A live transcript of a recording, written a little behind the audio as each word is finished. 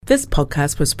This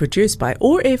podcast was produced by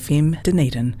OAR FM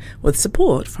Dunedin with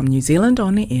support from New Zealand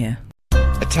On Air.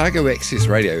 Otago Access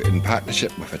Radio, in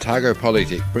partnership with Otago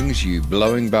Polytech, brings you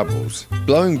Blowing Bubbles.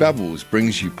 Blowing Bubbles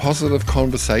brings you positive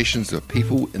conversations with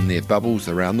people in their bubbles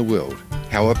around the world.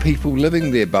 How are people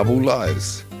living their bubble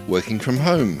lives? Working from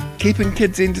home, keeping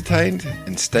kids entertained,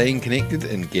 and staying connected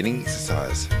and getting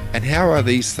exercise. And how are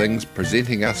these things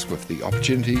presenting us with the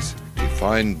opportunities to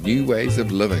find new ways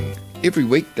of living? Every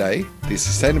weekday, the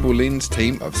Sustainable Lens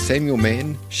team of Samuel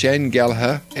Mann, Shane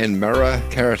Gallagher and Mara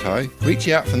Karatai reach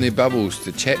out from their bubbles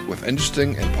to chat with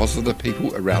interesting and positive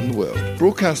people around the world.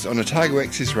 Broadcast on Otago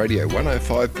Access Radio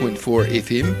 105.4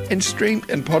 FM and streamed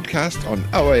and podcast on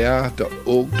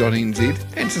oar.org.nz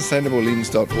and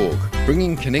sustainablelens.org,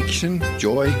 bringing connection,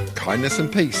 joy, kindness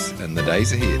and peace in the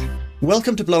days ahead.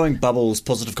 Welcome to Blowing Bubbles,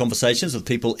 positive conversations with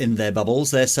people in their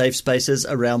bubbles, their safe spaces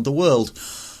around the world.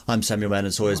 I'm Samuel Mann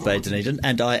in Sawyers Bay, Dunedin,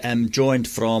 and I am joined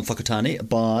from Whakatane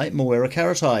by Mawera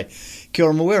Karatai. Kia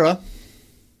ora, Mawera.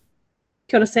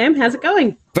 Kia ora, Sam. How's it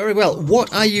going? Very well.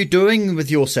 What are you doing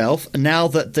with yourself now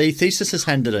that the thesis is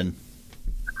handed in?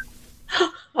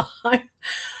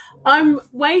 I'm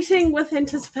waiting with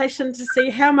anticipation to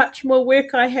see how much more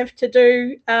work I have to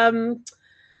do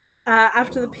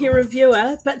after the peer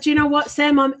reviewer. But do you know what,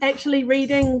 Sam? I'm actually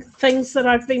reading things that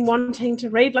I've been wanting to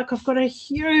read. Like, I've got a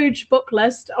huge book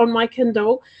list on my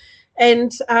Kindle,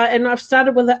 and I've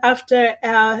started with it after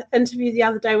our interview the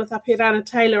other day with Apirana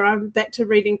Taylor. I'm back to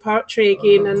reading poetry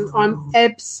again, and I'm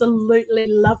absolutely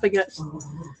loving it.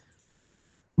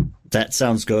 That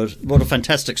sounds good. What a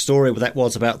fantastic story that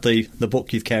was about the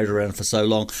book you've carried around for so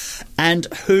long. And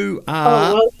who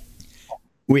are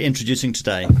we introducing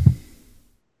today?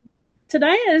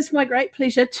 Today it is my great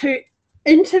pleasure to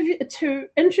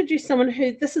introduce someone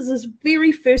who this is his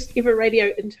very first ever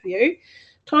radio interview.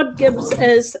 Todd Gibbs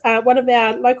is one of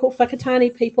our local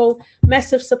Whakatane people,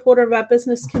 massive supporter of our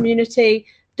business community,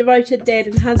 devoted dad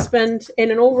and husband,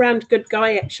 and an all-round good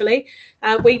guy, actually.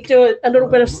 We do a little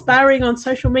bit of sparring on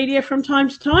social media from time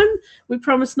to time. We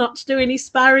promise not to do any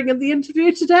sparring in the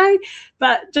interview today,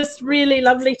 but just really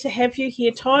lovely to have you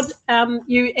here, Todd.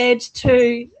 You add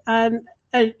to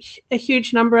a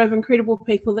huge number of incredible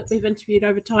people that we've interviewed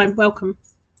over time. Welcome.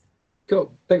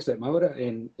 Cool. Thanks for that, Mawera,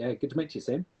 and good to meet you,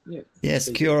 Sam. Yeah. Yes,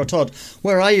 kia ora, Todd.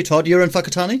 Where are you, Todd? You're in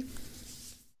Whakatane?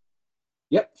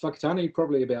 Yep, Whakatane,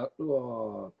 probably about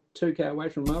 2k away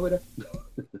from Mawera.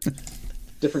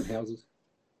 Different houses.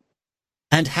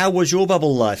 And how was your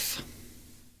bubble life?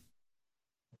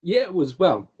 Yeah, it was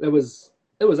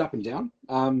up and down.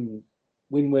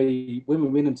 When we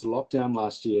went into lockdown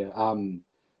last year,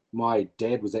 my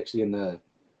dad was actually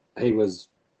he was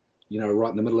right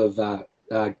in the middle of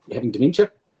having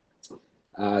dementia.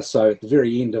 So at the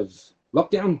very end of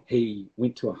lockdown, he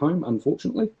went to a home,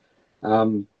 unfortunately.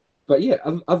 But yeah,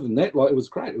 other than that, it was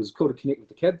great. It was cool to connect with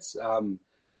the kids.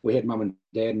 We had mum and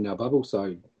dad in our bubble,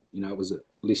 so it was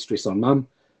less stress on mum.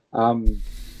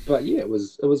 But yeah, it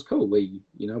was cool. We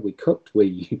cooked,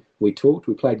 we talked,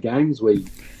 we played games. We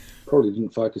probably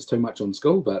didn't focus too much on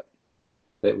school, but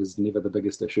that was never the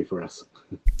biggest issue for us.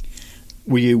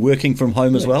 Were you working from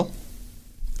home as well?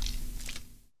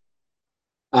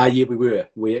 Yeah, we were.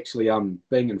 We actually,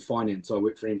 being in finance, I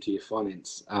worked for MTF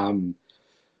Finance.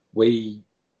 We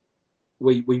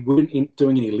weren't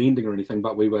doing any lending or anything,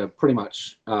 but we were pretty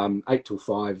much 8 till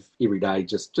 5 every day,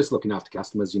 just looking after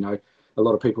customers. A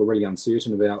lot of people were really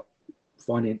uncertain about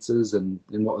finances and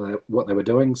what they were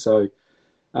doing. So,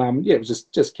 yeah, it was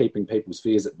just keeping people's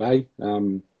fears at bay.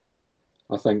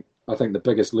 I think the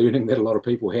biggest learning that a lot of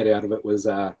people had out of it was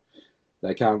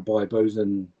they can't buy booze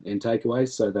and takeaways,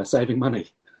 so they're saving money,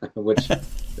 which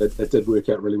it did work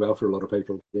out really well for a lot of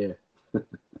people. Yeah.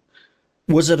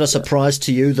 Was it a surprise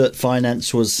to you that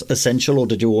finance was essential, or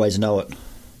did you always know it?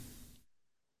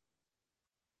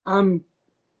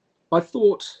 I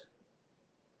thought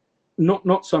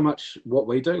not so much what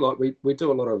we do. Like we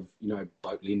do a lot of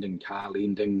boat lending, car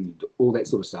lending, all that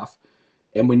sort of stuff.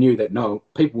 And we knew that, no,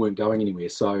 people weren't going anywhere.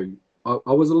 So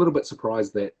I was a little bit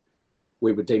surprised that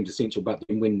we were deemed essential. But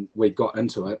then when we got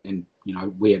into it and,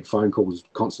 we had phone calls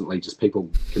constantly, just people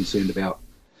concerned about,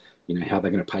 how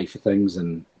they're going to pay for things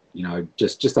and,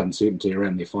 just uncertainty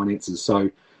around their finances.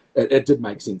 So it did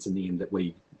make sense in the end that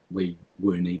we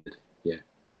were needed. Yeah.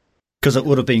 Because it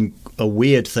would have been a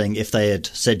weird thing if they had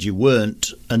said you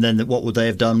weren't. And then what would they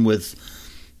have done with,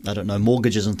 I don't know,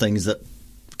 mortgages and things that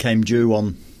came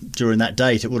due during that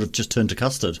date? It would have just turned to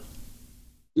custard.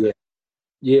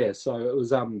 Yeah. So it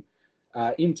was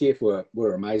MTF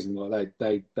were amazing. Like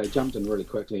they jumped in really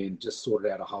quickly and just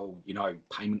sorted out a whole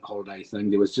payment holiday thing.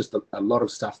 There was just a lot of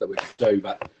stuff that we could do,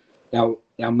 but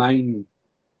our main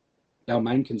our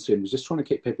main concern was just trying to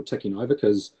keep people ticking over,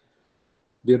 because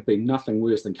there'd be nothing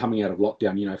worse than coming out of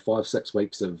lockdown, 5-6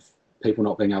 weeks of people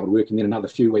not being able to work, and then another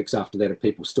few weeks after that of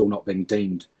people still not being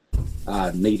deemed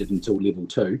needed until level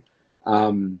 2.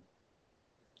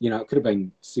 It could have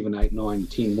been 7, 8, 9,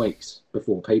 10 weeks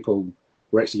before people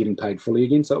were actually getting paid fully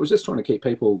again. So it was just trying to keep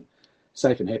people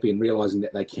safe and happy, and realising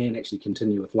that they can actually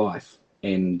continue with life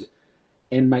and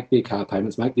make their car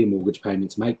payments, make their mortgage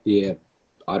payments, make their,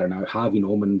 Harvey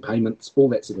Norman payments, all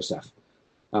that sort of stuff.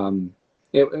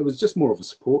 It was just more of a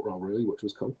support role, really, which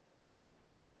was cool.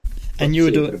 And you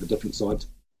were doing a bit of a different side.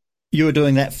 You were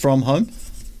doing that from home?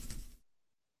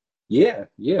 Yeah.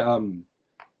 A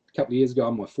couple of years ago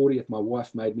on my 40th, my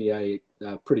wife made me a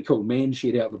pretty cool man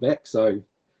shed out the back. So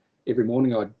every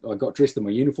morning I got dressed in my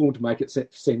uniform to make it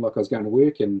seem like I was going to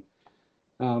work, and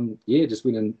just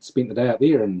went and spent the day out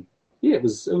there, and it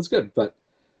was good. But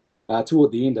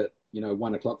toward the end, at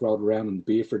 1 o'clock rolled around and the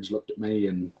beer fridge looked at me,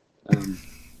 and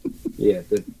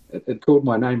it called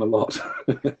my name a lot.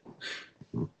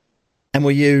 And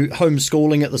were you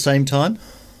homeschooling at the same time?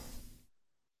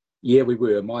 Yeah, we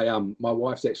were. My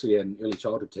wife's actually an early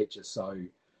childhood teacher, so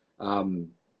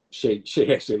she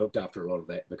actually looked after a lot of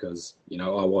that, because I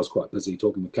was quite busy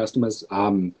talking with customers.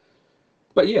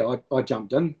 But yeah, I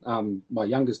jumped in. My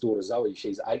youngest daughter Zoe,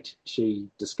 she's 8. She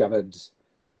discovered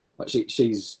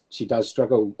she does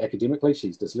struggle academically.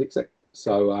 She's dyslexic,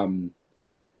 so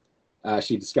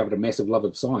she discovered a massive love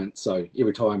of science. So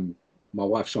every time my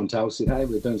wife Chantal said, "Hey,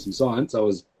 we're doing some science," I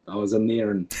was in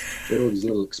there and did all these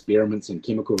little experiments and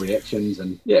chemical reactions,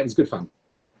 and it was good fun.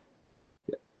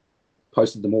 Yeah.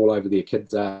 Posted them all over their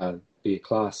kids' their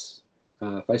class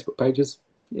Facebook pages.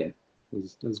 Yeah,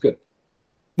 it was good.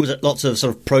 Was it lots of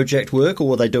sort of project work, or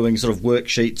were they doing sort of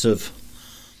worksheets of?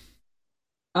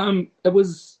 It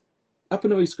was up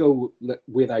in early school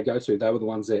where they go to. They were the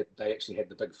ones that they actually had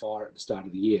the big fire at the start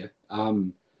of the year.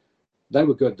 They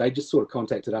were good. They just sort of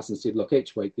contacted us and said, "Look,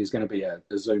 each week there's going to be a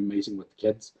Zoom meeting with the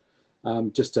kids,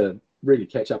 just to really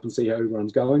catch up and see how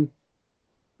everyone's going."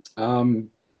 And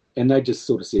they just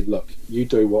sort of said, "Look, you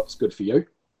do what's good for you.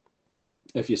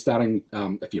 If you're starting,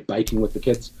 if you're baking with the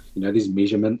kids, there's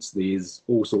measurements, there's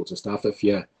all sorts of stuff. If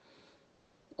you're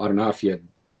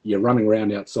running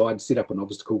around outside, set up an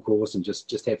obstacle course and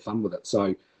just have fun with it."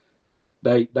 So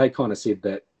they kind of said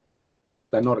that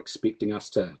they're not expecting us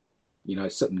to,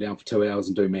 sit them down for 2 hours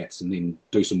and do maths and then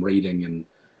do some reading and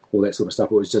all that sort of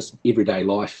stuff. It was just everyday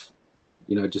life,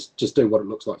 just do what it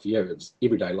looks like for you. It's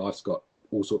everyday life's got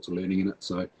all sorts of learning in it.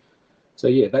 So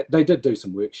yeah, they did do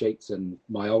some worksheets, and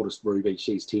my oldest Ruby,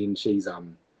 she's 10. She's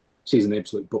an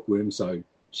absolute bookworm, so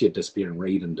she'd disappear and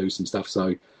read and do some stuff.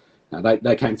 So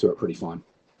they came through it pretty fine.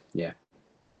 Yeah.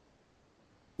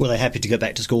 Were they happy to go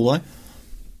back to school though?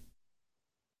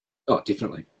 Oh,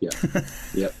 definitely. Yeah.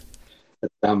 Yeah.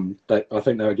 I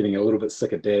think they were getting a little bit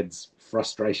sick of Dad's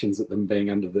frustrations at them being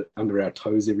under our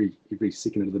toes every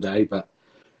second of the day. But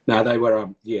no, they were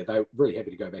they were really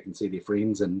happy to go back and see their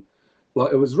friends, and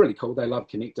it was really cool. They loved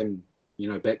connecting,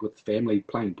 back with the family,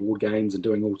 playing board games and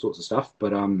doing all sorts of stuff. But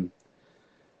they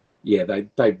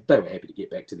were happy to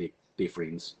get back to their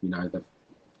friends. The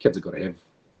kids have got to have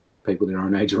people their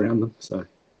own age around them. So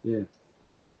yeah.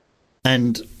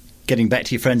 And getting back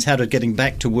to your friends, how did getting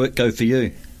back to work go for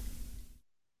you?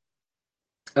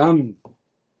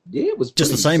 It was just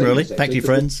the same, really. Back to your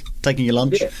friends, taking your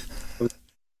lunch.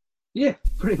 Yeah,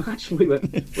 pretty much. We were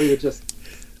just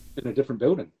in a different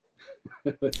building.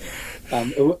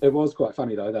 It was quite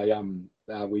funny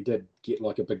though. We did get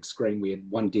like a big screen. We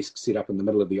had one desk set up in the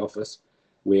middle of the office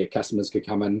where customers could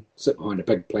come in, sit behind a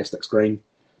big plastic screen,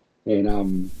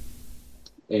 and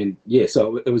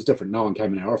so it was different. No one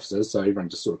came in our offices, so everyone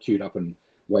just sort of queued up and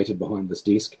waited behind this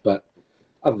desk. But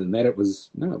other than that, it was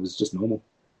just normal.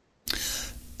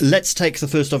 Let's take the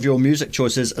first of your music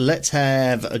choices. Let's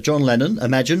have John Lennon,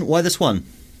 Imagine. Why this one?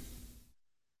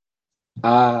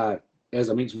 As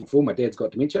I mentioned before, my dad's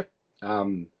got dementia.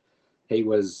 He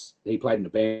played in a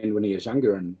band when he was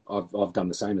younger, and I've done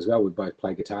the same as well. We both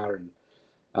play guitar,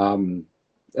 and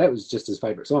that was just his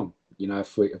favourite song.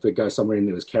 If we go somewhere and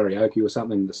there was karaoke or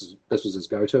something, this was his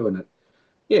go-to, and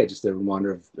just a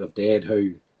reminder of Dad,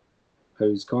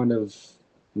 who's kind of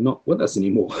not with us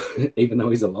anymore, even though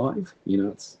he's alive.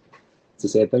 It's a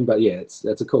sad thing, but yeah, it's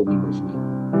a cool memory for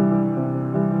me.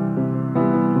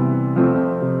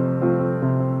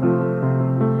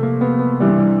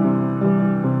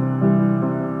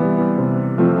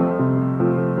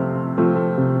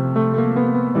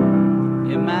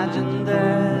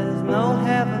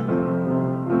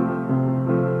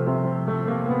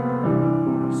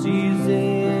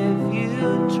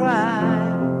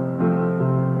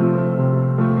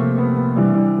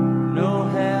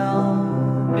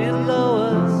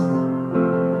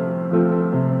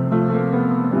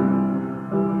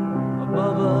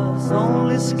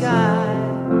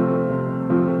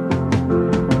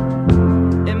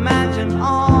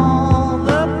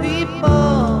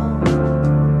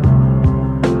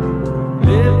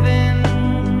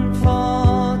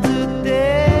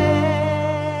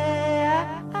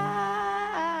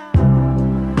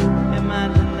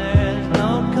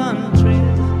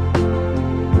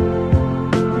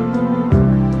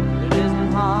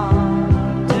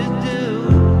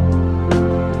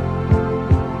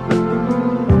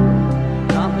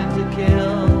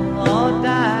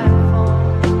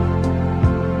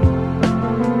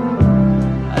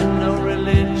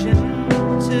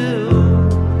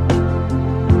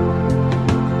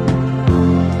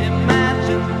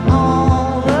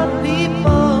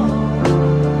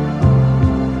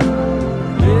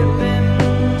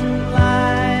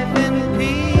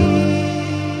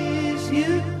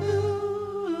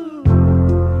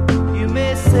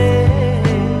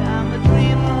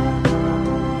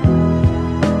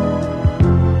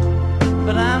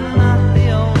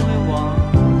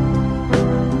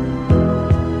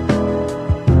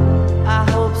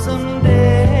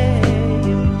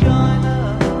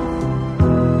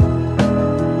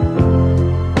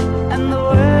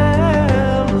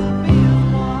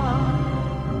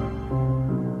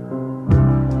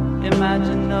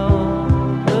 imagine no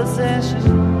possessions.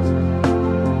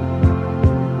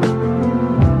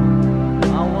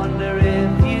 I wonder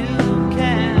if you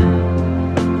can.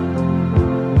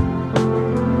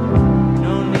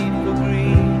 No need for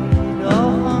greed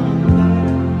or hunger,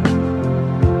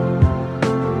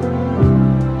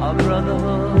 or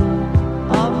brotherhood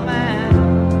of man.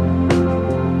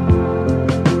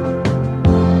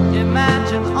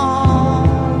 Imagine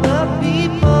all the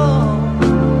people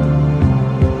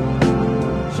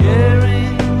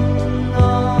sharing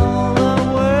all the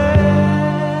world.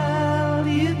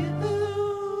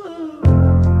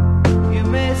 You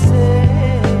may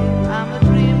say I'm a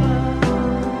dreamer,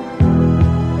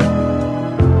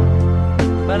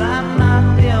 but I'm not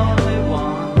the only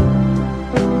one.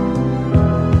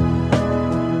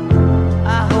 I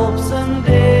hope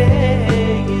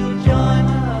someday you'll join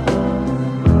us,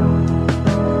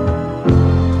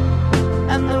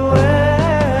 and the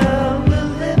world will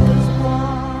live as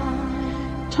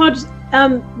one. Todd,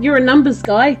 you're a numbers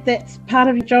guy. That's part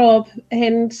of your job,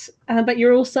 and but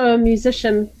you're also a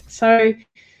musician. So,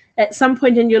 at some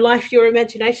point in your life, your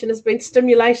imagination has been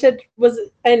stimulated.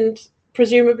 And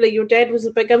presumably your dad was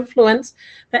a big influence.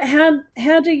 But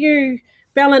how do you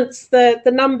balance the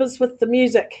numbers with the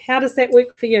music? How does that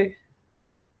work for you?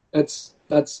 It's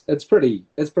pretty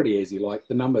easy. Like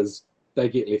the numbers, they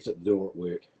get left at the door at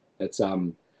work. It's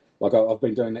like I've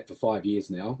been doing that for 5 years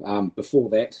now. Before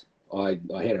that, I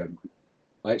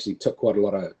actually took quite a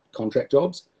lot of contract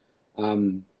jobs,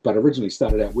 but originally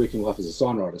started out working life as a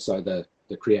songwriter, so the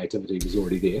creativity was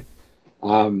already there.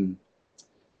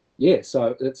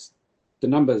 So it's the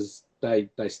numbers. They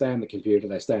stay on the computer,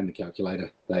 they stay in the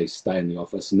calculator, they stay in the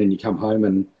office, and then you come home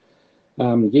and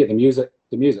the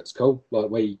music's cool.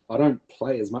 Like I don't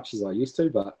play as much as I used to,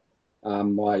 but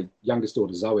my youngest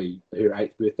daughter Zoe, her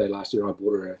 8th birthday last year, I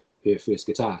bought her her first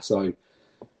guitar. So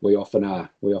we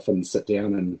often sit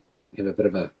down and have a bit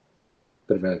of a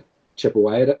chip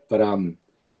away at it. But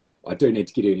I do need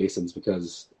to get her lessons,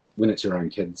 because when it's your own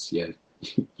kids, you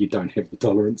don't have the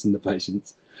tolerance and the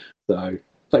patience. So,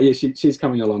 but yeah, she's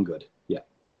coming along good. Yeah.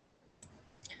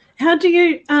 How do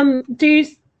you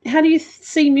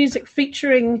see music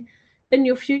featuring in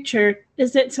your future?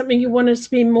 Is that something you want to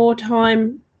spend more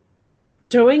time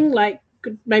doing, like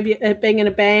maybe being in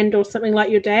a band or something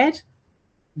like your dad?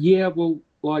 Yeah, well,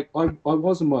 like I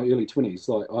was in my early 20s.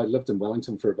 Like I lived in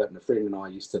Wellington for a bit, and a friend and I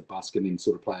used to busk and then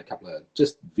sort of play a couple of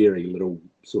just very little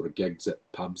sort of gigs at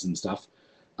pubs and stuff.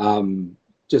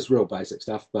 Just real basic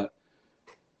stuff. But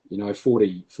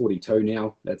 42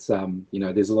 now. That's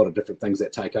there's a lot of different things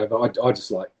that take over. I just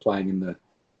like playing in the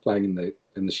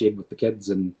shed with the kids,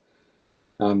 and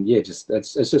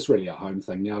it's just really a home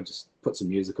thing now. Just put some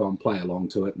music on, play along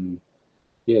to it, and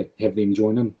have them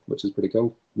join in, which is pretty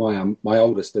cool. My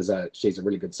oldest she's a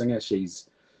really good singer. She's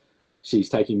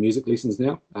taking music lessons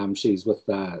now. She's with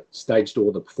Stage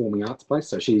Door, the performing arts place.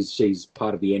 So she's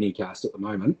part of the Annie cast at the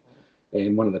moment.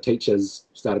 And one of the teachers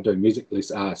started doing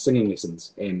singing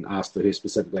lessons, and asked for her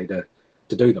specifically to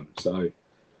do them. So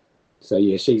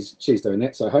yeah, she's doing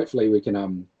that. So hopefully we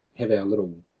can have our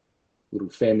little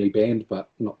family band, but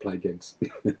not play gigs.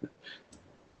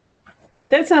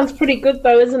 That sounds pretty good,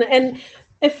 though, isn't it? And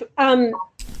if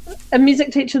a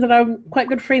music teacher that I'm quite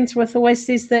good friends with always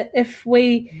says that if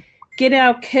we get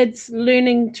our kids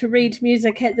learning to read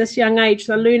music at this young age,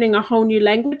 they're learning a whole new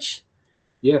language.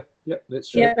 Yeah, that's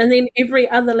true. Yeah, and then every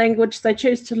other language they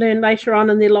choose to learn later on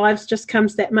in their lives just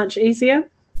comes that much easier.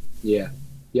 Yeah,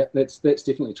 that's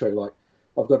definitely true. Like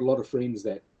I've got a lot of friends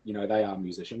that they are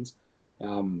musicians,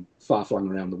 far flung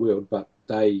around the world, but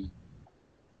I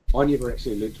never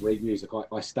actually learned to read music.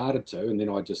 I started to, and then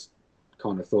I just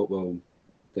kind of thought, well,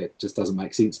 that just doesn't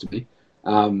make sense to me.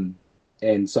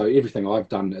 And so everything I've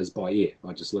done is by ear.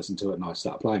 I just listen to it and I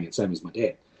start playing it, same as my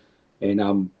dad.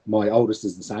 And my oldest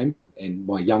is the same, and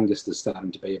my youngest is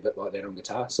starting to be a bit like that on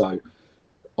guitar. So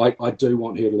I do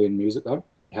want her to learn music, though,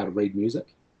 how to read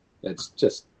music. It's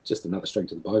just another string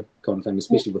to the bow kind of thing,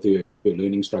 especially with her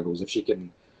learning struggles. If she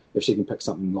can pick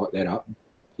something like that up,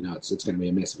 it's going to be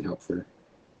a massive help for her.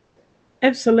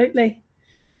 Absolutely.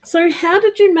 So how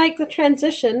did you make the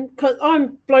transition? Because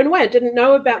I'm blown away. I didn't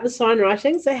know about the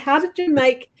signwriting. So how did you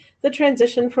make the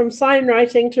transition from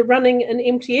signwriting to running an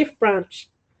MTF branch?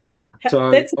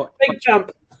 That's a big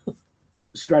jump.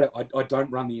 Straight up, I don't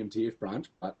run the MTF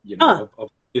branch, but I've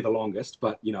been the longest,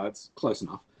 but it's close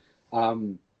enough.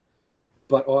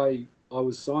 But I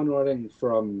was signwriting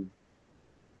from.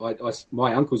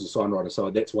 My uncle's a songwriter,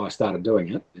 so that's why I started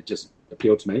doing it. It just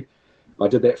appealed to me. I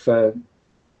did that for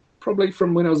probably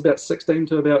from when I was about 16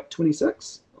 to about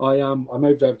 26. I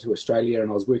moved over to Australia, and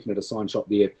I was working at a sign shop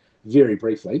there very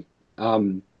briefly.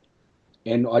 And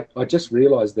I just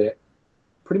realised that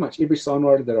pretty much every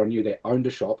signwriter that I knew that owned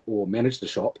a shop or managed a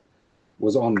shop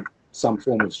was on some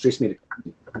form of stress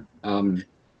medication.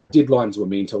 Deadlines were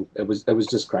mental. It was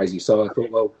just crazy. So I thought,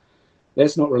 well,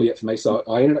 that's not really it for me. So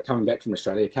I ended up coming back from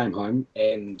Australia, came home,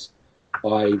 and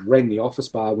I ran the office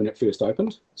bar when it first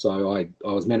opened. So I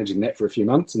was managing that for a few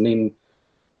months, and then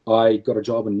I got a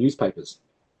job in newspapers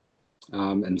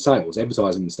and sales,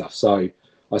 advertising and stuff. So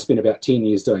I spent about 10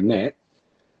 years doing that,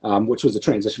 which was a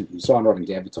transition from signwriting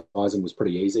to advertising, was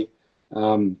pretty easy.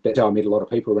 That's how I met a lot of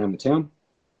people around the town.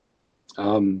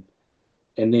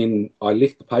 And then I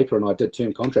left the paper and I did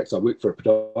term contracts. I worked for a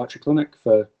podiatry clinic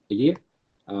for a year.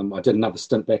 I did another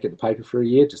stint back at the paper for a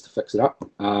year just to fix it up.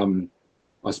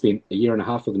 I spent a year and a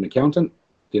half with an accountant.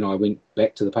 Then I went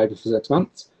back to the paper for 6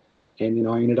 months. And then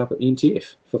I ended up at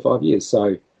NTF for 5 years.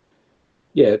 So,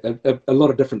 yeah, a lot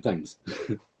of different things.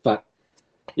 But,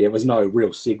 yeah, it was no real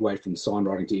segue from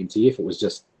signwriting to NTF. It was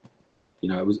just,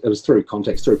 it was through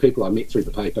contacts, through people I met through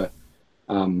the paper.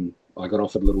 I got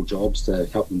offered little jobs to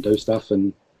help them do stuff.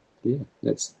 And, yeah,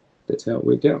 that's how it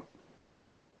worked out.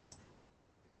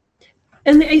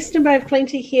 In the Eastern Bay of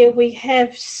Plenty here, we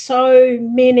have so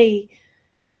many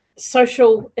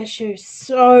social issues,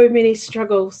 so many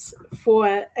struggles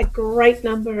for a great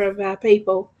number of our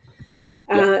people.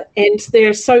 And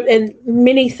there's and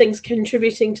many things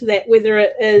contributing to that, whether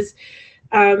it is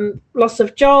loss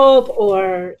of job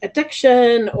or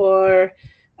addiction or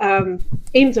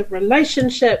ends of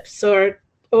relationships or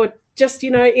just,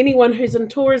 anyone who's in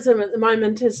tourism at the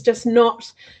moment is just not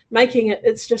making it.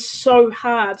 It's just so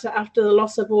hard after the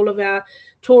loss of all of our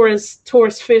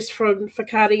tourists first from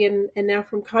Whakaari and now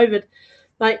from COVID.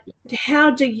 Like,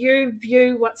 how do you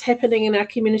view what's happening in our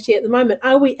community at the moment?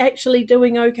 Are we actually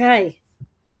doing okay?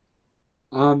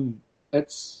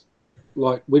 It's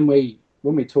like when we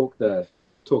talk about,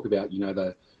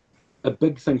 a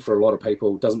big thing for a lot of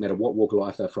people, doesn't matter what walk of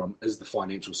life they're from, is the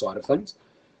financial side of things.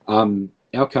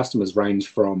 Our customers range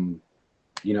from,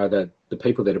 the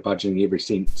people that are budgeting every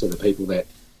cent to the people that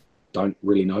don't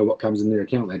really know what comes in their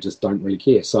account. They just don't really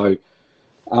care. So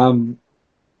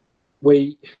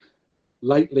lately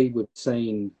we've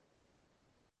seen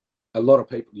a lot of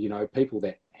people, people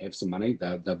that have some money,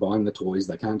 they're buying the toys,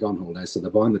 they can't go on holidays, so they're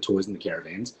buying the toys and the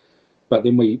caravans. But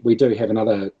then we do have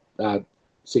another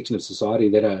section of society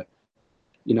that are,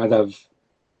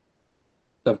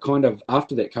 they've kind of,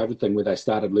 after that COVID thing where they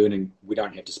started learning we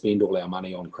don't have to spend all our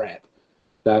money on crap,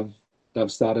 they've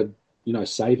started,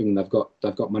 saving. They've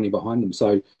got money behind them.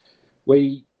 So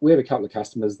we have a couple of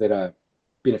customers that are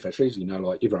beneficiaries.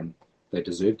 Like everyone, they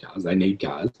deserve cars, they need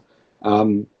cars.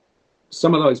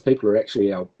 Some of those people are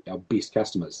actually our best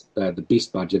customers. They're the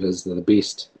best budgeters. They're the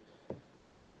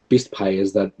best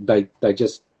payers. They're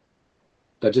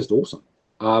just awesome.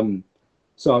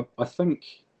 So I think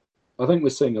we're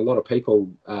seeing a lot of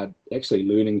people actually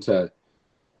learning to,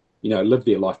 live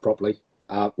their life properly.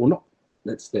 Well, not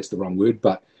that's the wrong word,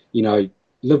 but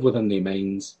live within their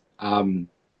means.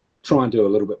 Try and do a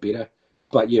little bit better.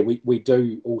 But yeah, we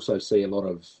do also see a lot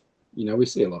of, we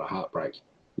see a lot of heartbreak.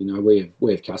 We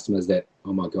have customers that,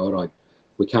 oh my God,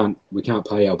 we can't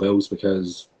pay our bills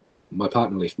because my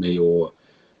partner left me or,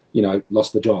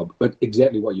 lost the job. But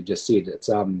exactly what you just said.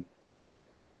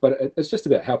 But it's just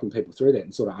about helping people through that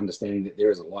and sort of understanding that there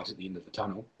is a light at the end of the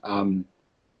tunnel.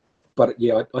 But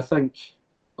yeah, I think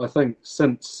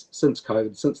since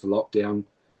COVID, since the lockdown,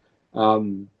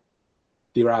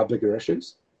 there are bigger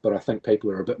issues. But I think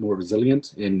people are a bit more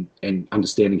resilient and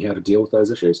understanding how to deal with those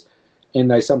issues, and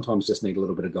they sometimes just need a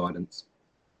little bit of guidance.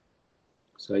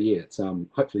 So yeah, it's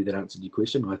hopefully that answered your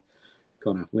question. I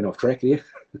kind of went off track there.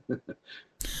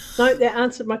 No, that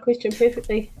answered my question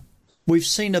perfectly. We've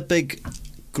seen a big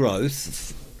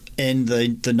growth in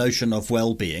the notion of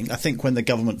well-being. I think when the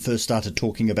government first started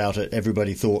talking about it,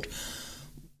 everybody thought,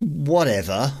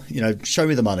 whatever, show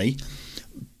me the money.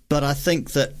 But I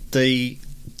think that the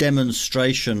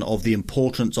demonstration of the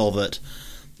importance of it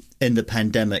in the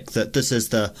pandemic, that this is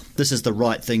the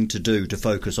right thing to do, to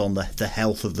focus on the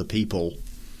health of the people,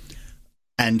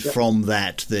 and from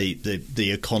that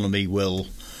the economy will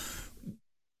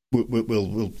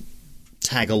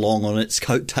tag along on its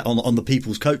on the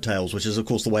people's coattails, which is of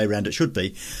course the way around it should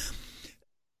be.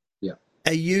 Yeah.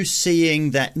 Are you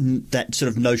seeing that sort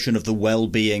of notion of the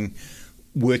well-being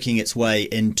working its way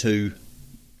into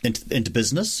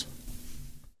business?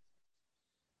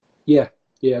 Yeah,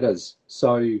 it is.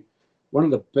 So one of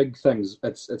the big things,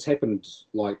 it's happened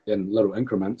like in little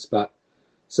increments, but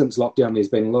since lockdown, there's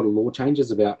been a lot of law changes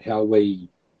about how we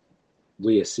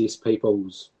assess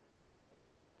people's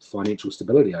financial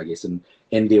stability, I guess, and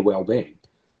their well-being.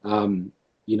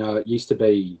 it used to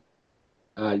be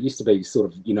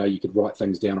sort of, you could write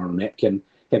things down on a napkin,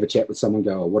 have a chat with someone,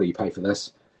 go, oh, what do you pay for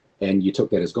this? And you took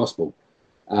that as gospel.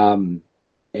 And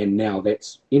now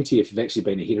MTF have actually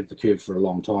been ahead of the curve for a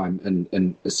long time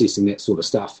in assessing that sort of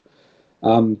stuff.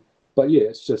 But yeah,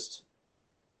 it's just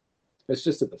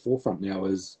at the forefront now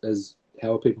is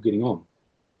how are people getting on?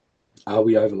 Are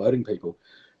we overloading people?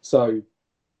 So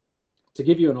to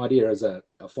give you an idea, as a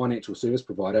financial service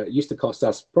provider, it used to cost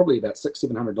us probably about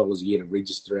 $600-700 a year to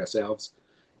register ourselves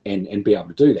and be able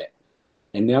to do that.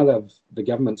 And now the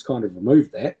government's kind of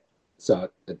removed that, so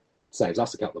it saves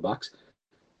us a couple of bucks,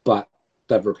 but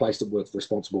they've replaced it with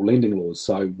responsible lending laws.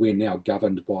 So we're now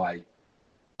governed by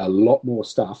a lot more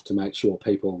stuff to make sure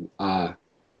people are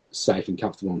safe and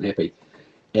comfortable and happy.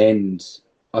 And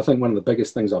I think one of the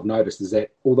biggest things I've noticed is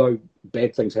that although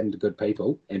bad things happen to good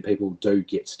people and people do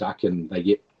get stuck and they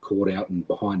get caught out and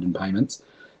behind in payments,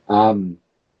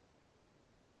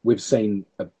 we've seen,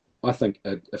 I think,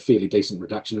 a fairly decent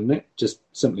reduction in that, just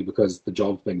simply because the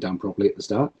job's being done properly at the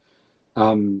start.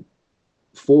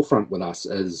 Forefront with us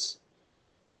is,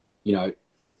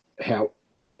 how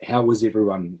is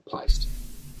everyone placed?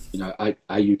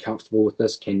 Are you comfortable with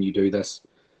this? Can you do this?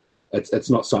 It's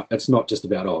not just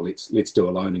about, oh, let's do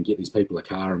a loan and get these people a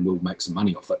car and we'll make some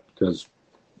money off it, because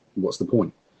what's the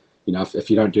point? If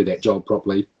you don't do that job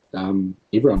properly,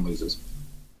 everyone loses.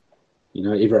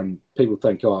 People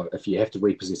think, oh, if you have to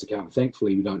repossess a car, and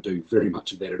thankfully we don't do very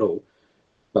much of that at all,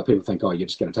 but people think, oh, you're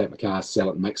just going to take my car, sell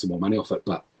it and make some more money off it.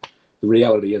 But the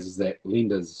reality is that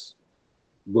lenders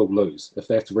will lose. If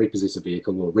they have to repossess a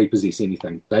vehicle or repossess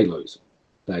anything, they lose.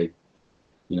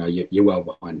 You're well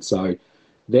behind. So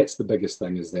that's the biggest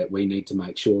thing, is that we need to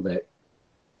make sure that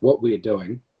what we're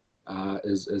doing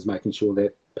is making sure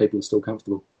that people are still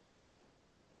comfortable.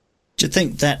 Do you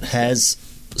think that has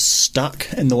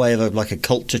stuck in the way of a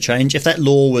culture change? If that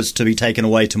law was to be taken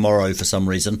away tomorrow for some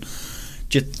reason,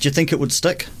 do you think it would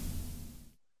stick?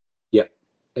 Yeah,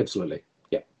 absolutely.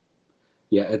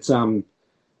 Yeah. It's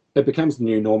it becomes the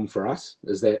new norm for us,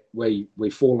 is that we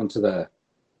fall into the,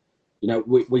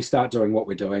 we start doing what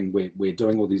we're doing. We're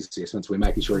doing all these assessments. We're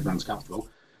making sure everyone's comfortable.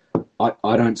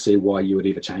 I don't see why you would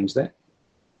ever change that.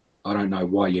 I don't know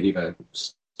why you'd ever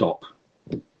stop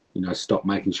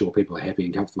making sure people are happy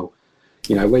and comfortable.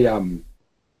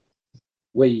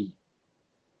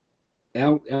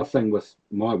 Our thing with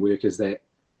my work is that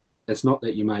it's not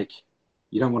that you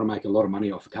don't want to make a lot of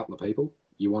money off a couple of people.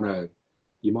 You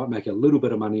might make a little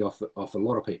bit of money off a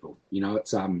lot of people.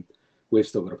 It's we've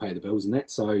still got to pay the bills and that.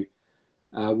 So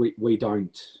we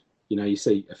don't, you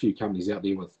see a few companies out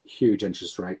there with huge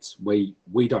interest rates. We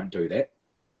don't do that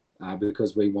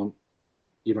because we want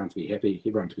everyone to be happy,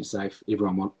 everyone to be safe,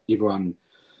 everyone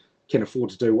can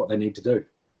afford to do what they need to do.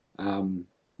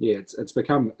 It's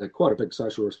become quite a big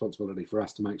social responsibility for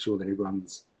us to make sure that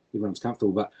everyone's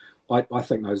comfortable. But I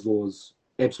think those laws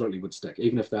absolutely would stick,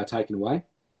 even if they're taken away.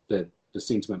 The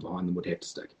sentiment behind them would have to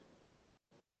stick.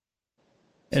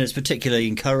 And it's particularly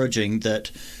encouraging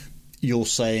that you're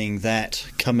saying that,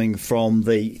 coming from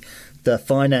the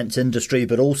finance industry,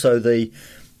 but also the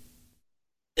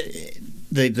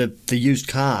used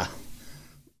car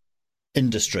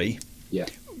industry,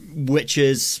 which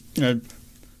is,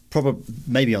 probably,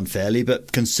 maybe unfairly,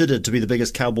 but considered to be the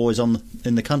biggest cowboys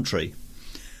in the country.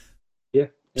 Yeah.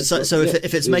 So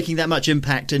if it's making that much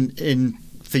impact in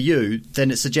for you,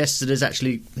 then it suggests it is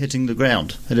actually hitting the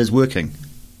ground. It is working.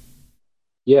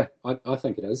 Yeah, I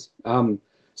think it is.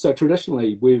 So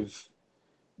traditionally,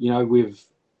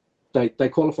 they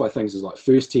qualify things as like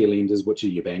first tier lenders, which are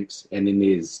your banks, and then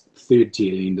there's third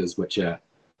tier lenders, which are,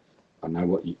 I don't know,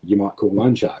 what you might call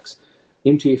loan sharks.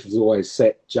 MTF has always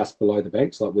sat just below the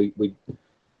banks. Like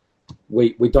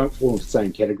we don't fall into the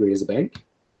same category as a bank,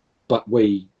 but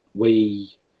we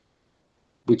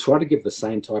try to give the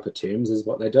same type of terms as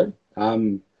what they do.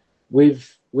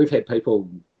 We've had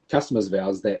customers of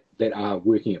ours that are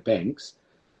working at banks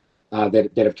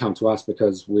that have come to us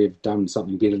because we've done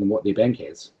something better than what their bank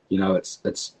has.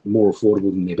 It's more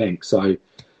affordable than their bank. So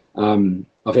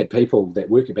I've had people that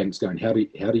work at banks going, how do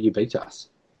you beat us?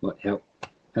 Like how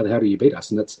the hell do you beat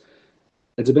us? And it's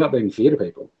about being fair to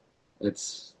people.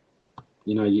 It's,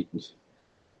 you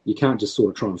can't just sort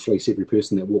of try and fleece every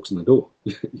person that walks in the door.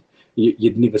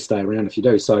 You'd never stay around if you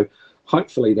do. So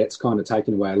hopefully that's kind of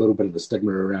taken away a little bit of the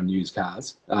stigma around used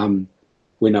cars.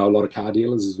 We know a lot of car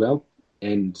dealers as well,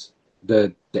 and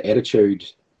the attitude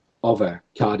of a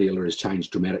car dealer has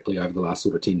changed dramatically over the last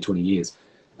sort of 10, 20 years.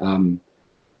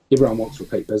 Everyone wants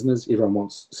repeat business. Everyone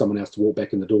wants someone else to walk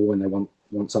back in the door when they want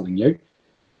something new.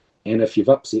 And if you've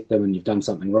upset them and you've done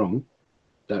something wrong,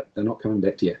 they're not coming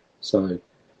back to you. So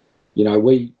You know,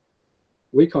 we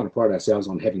kind of pride ourselves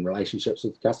on having relationships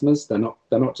with customers. They're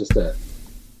not just a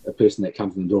person that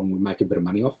comes in the door and we make a bit of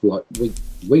money off. Like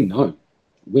we know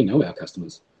our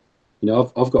customers. You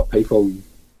know, I've got people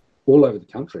all over the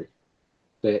country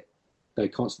that they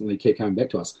constantly keep coming back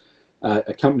to us.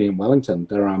 A company in Wellington,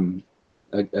 they're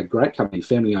a great company,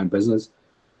 family-owned business.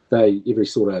 They every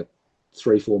sort of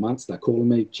 3-4 months they're calling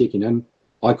me, checking in.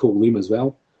 I call them as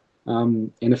well,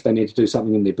 and if they need to do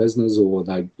something in their business or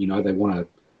they want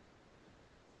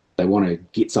to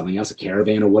get something else, a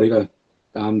caravan or whatever,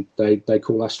 they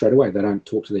call us straight away. They don't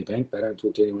talk to their bank. They don't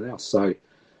talk to anyone else. So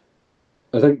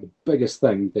I think the biggest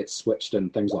thing that's switched in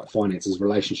things like finance is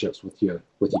relationships with your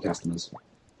customers.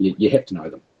 You have to know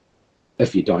them.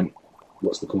 If you don't,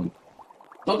 what's the point?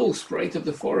 Bubble Sprite of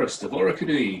the Forest of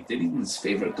Orokonui, Dunedin's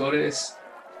favourite goddess,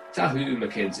 Tahu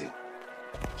Mackenzie.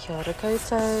 Kia ora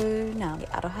koutou, ngā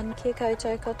aroha ki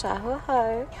koutou ko tāhua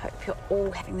hau. I hope you're all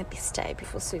having the best day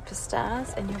before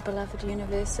superstars in your beloved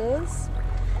universes.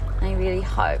 And I really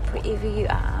hope wherever you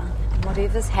are and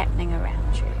whatever's happening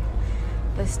around you,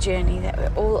 this journey that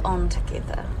we're all on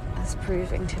together is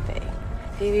proving to be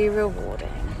very rewarding,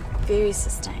 very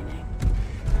sustaining,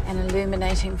 and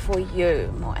illuminating for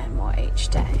you more and more each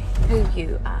day who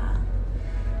you are.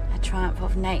 A triumph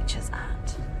of nature's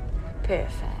art,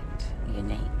 perfect,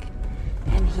 unique,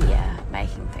 and here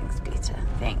making things better.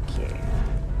 Thank you.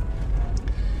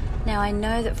 Now I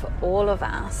know that for all of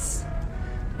us,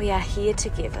 we are here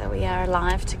together, we are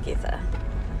alive together.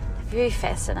 A very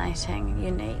fascinating,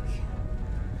 unique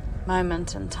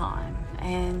moment in time,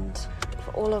 and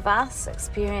for all of us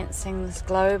experiencing this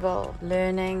global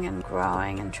learning and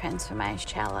growing and transformation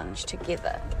challenge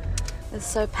together is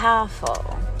so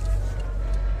powerful.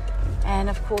 And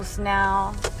of course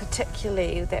now,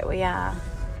 particularly that we are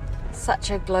such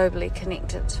a globally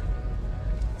connected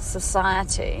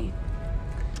society,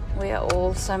 we are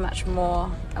all so much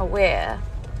more aware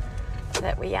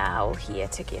that we are all here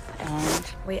together,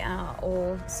 and we are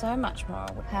all so much more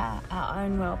aware how our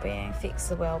own well-being affects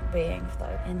the well-being of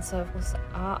those, and so of course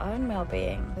our own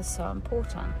well-being is so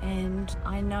important. And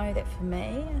I know that for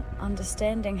me,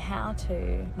 understanding how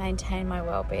to maintain my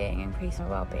well-being, increase my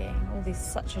well-being, all this is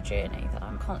such a journey that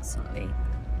I'm constantly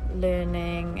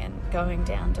learning and going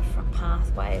down different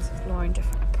pathways, exploring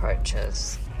different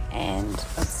approaches, and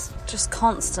it's just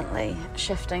constantly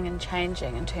shifting and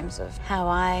changing in terms of how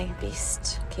I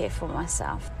best care for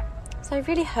myself. So I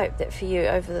really hope that for you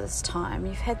over this time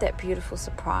you've had that beautiful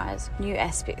surprise, new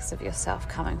aspects of yourself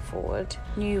coming forward,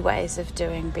 new ways of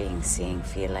doing, being, seeing,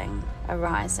 feeling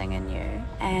arising in you,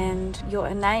 and your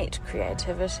innate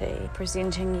creativity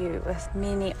presenting you with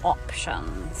many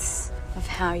options of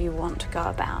how you want to go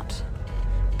about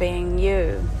being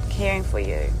you, caring for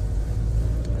you.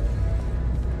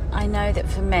 I know that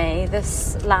for me,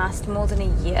 this last more than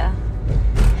a year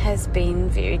has been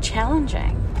very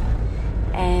challenging,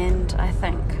 and I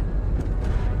think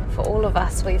for all of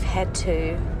us we've had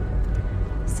to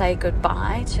say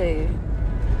goodbye to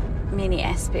many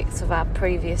aspects of our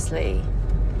previously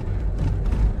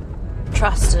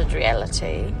trusted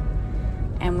reality,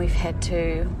 and we've had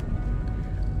to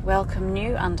welcome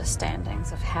new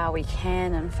understandings of how we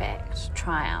can in fact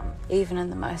triumph even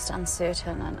in the most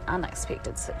uncertain and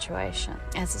unexpected situation.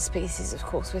 As a species, of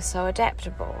course, we're so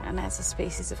adaptable, and as a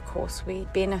species, of course, we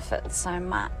benefit so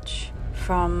much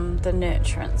from the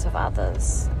nurturance of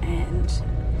others, and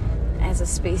as a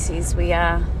species we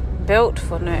are built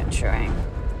for nurturing.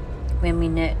 When we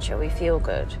nurture, we feel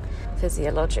good.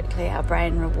 Physiologically, our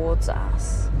brain rewards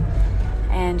us,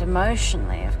 and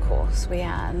emotionally, of course, we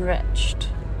are enriched.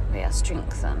 We are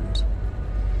strengthened.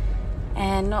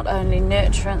 And not only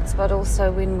nurturance, but also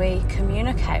when we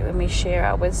communicate, when we share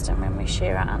our wisdom, when we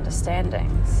share our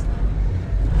understandings,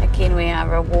 again we are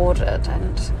rewarded.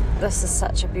 And this is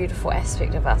such a beautiful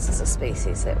aspect of us as a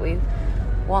species, that we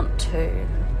want to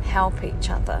help each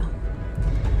other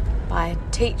by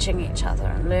teaching each other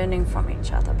and learning from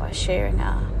each other, by sharing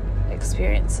our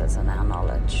experiences and our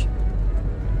knowledge.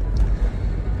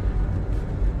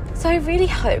 So I really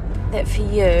hope that for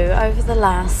you, over the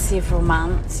last several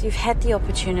months, you've had the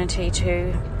opportunity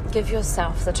to give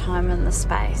yourself the time and the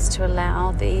space to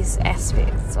allow these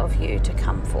aspects of you to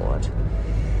come forward.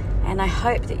 And I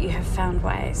hope that you have found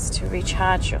ways to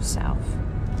recharge yourself.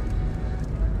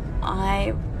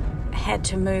 I had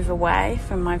to move away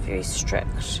from my very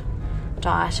strict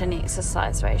diet and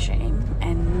exercise regime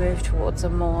and move towards a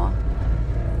more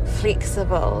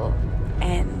flexible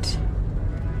and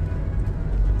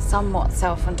somewhat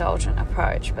self-indulgent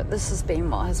approach, but this has been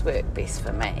what has worked best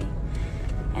for me.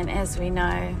 And as we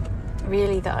know,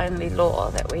 really the only law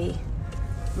that we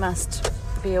must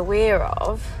be aware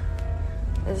of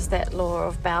is that law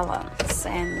of balance,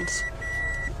 and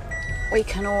we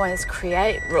can always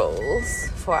create rules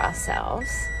for ourselves,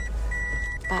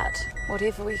 but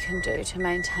whatever we can do to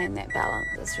maintain that balance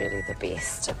is really the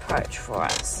best approach for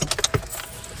us.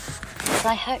 So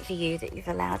I hope for you that you've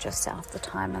allowed yourself the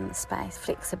time and the space,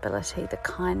 flexibility, the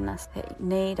kindness that you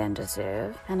need and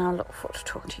deserve, and I look forward to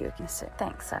talking to you again soon.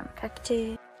 Thanks so much. Ka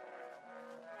kite.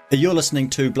 You're listening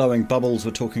to Blowing Bubbles.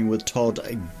 We're talking with Todd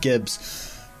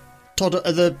Gibbs. Todd,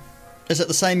 is it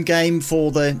the same game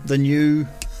for the new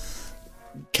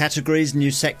categories, new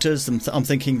sectors? I'm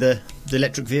thinking the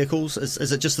electric vehicles.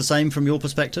 Is it just the same from your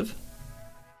perspective?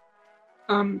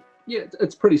 Yeah,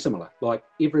 it's pretty similar. Like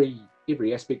every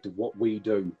aspect of what we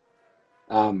do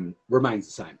remains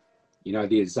the same. You know,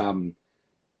 there's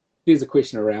a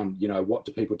question around, you know, what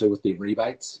do people do with their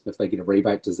rebates? If they get a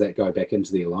rebate, does that go back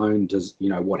into their loan? Does, you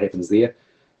know, what happens there?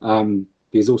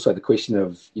 There's also the question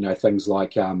of, you know, things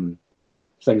like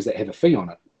things that have a fee on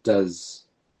it. Does,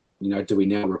 you know, do we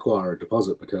now require a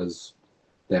deposit because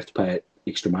they have to pay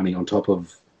extra money on top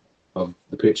of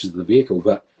the purchase of the vehicle?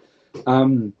 But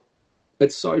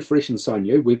it's so fresh and so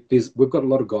new. We've got a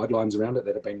lot of guidelines around it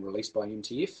that have been released by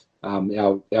MTF.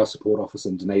 Our support office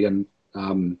in Dunedin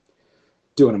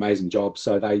do an amazing job.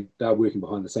 So they're working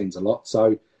behind the scenes a lot.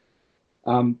 So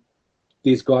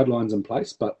there's guidelines in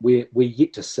place, but we're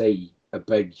yet to see a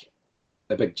big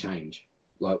change.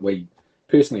 Like we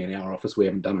personally in our office, we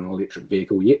haven't done an electric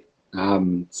vehicle yet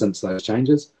since those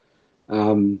changes.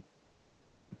 I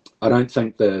don't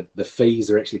think the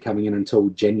fees are actually coming in until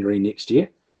January next year.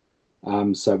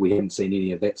 So we haven't seen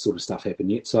any of that sort of stuff happen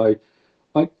yet. So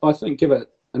I think give it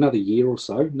another year or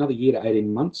so, another year to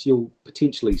 18 months, you'll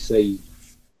potentially see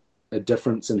a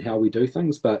difference in how we do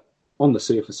things. But on the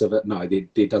surface of it, no,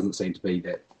 there doesn't seem to be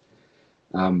that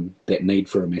need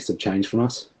for a massive change from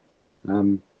us.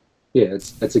 Yeah,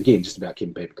 it's again just about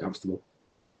keeping people comfortable.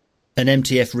 And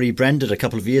MTF rebranded a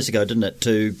couple of years ago, didn't it,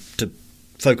 to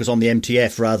focus on the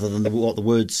MTF rather than what the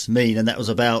words mean, and that was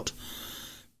about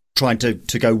trying to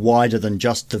go wider than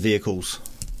just the vehicles.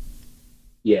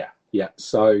 Yeah.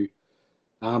 So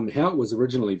how it was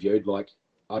originally viewed, like,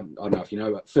 I don't know if you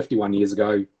know, but 51 years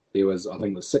ago, there was, I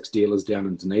think, 6 dealers down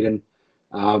in Dunedin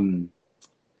kind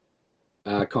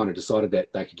of decided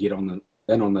that they could get in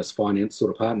on this finance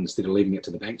sort of part, and instead of leaving it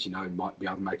to the banks, you know, might be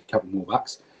able to make a couple more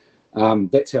bucks.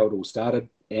 That's how it all started,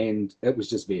 and it was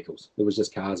just vehicles. It was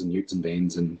just cars and utes and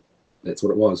vans, and that's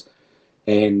what it was.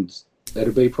 And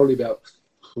it'll be probably about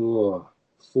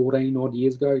 14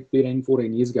 years ago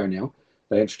now,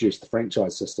 they introduced the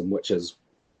franchise system, which is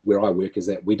where I work, is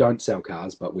that we don't sell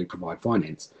cars, but we provide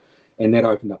finance. And that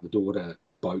opened up the door to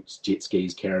boats, jet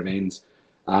skis, caravans,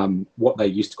 what they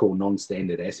used to call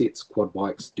non-standard assets, quad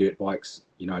bikes, dirt bikes,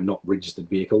 you know, not registered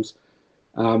vehicles.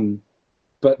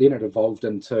 But then it evolved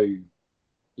into,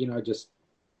 you know, just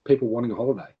people wanting a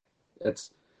holiday.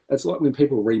 It's like when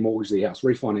people remortgage their house,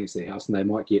 refinance their house, and they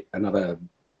might get another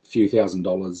few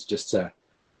 $1,000s just to,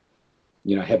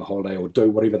 you know, have a holiday or do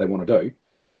whatever they want to do.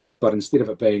 But instead of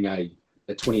it being a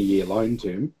 20-year loan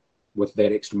term with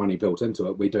that extra money built into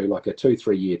it, we do like a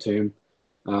 2-3 year term.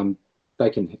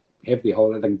 They can have their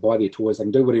holiday, they can buy their toys, they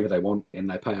can do whatever they want, and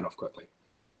they pay it off quickly.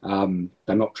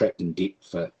 They're not trapped in debt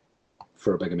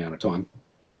for a big amount of time.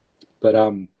 But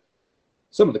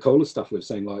some of the coolest stuff we've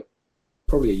seen, like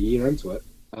probably a year into it,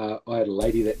 I had a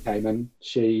lady that came in.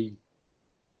 She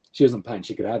was in pain.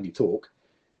 She could hardly talk,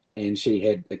 and she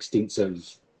had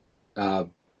extensive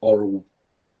oral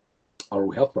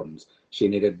health problems. She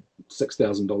needed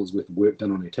 $6,000 worth of work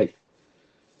done on her teeth.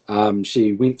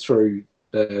 She went through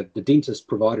the dentist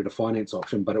provided a finance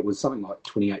option, but it was something like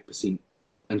 28%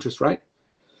 interest rate.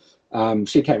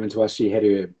 She came into us. She had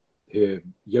her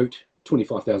ute,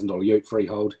 $25,000 ute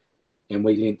freehold, and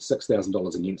we lent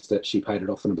 $6,000 against it. She paid it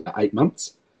off in about 8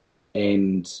 months.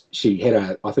 And she had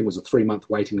I think it was a 3-month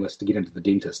waiting list to get into the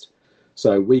dentist.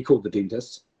 So we called the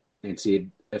dentist and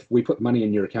said, if we put money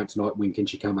in your account tonight, when can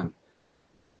she come in?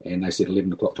 And they said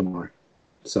 11 o'clock tomorrow.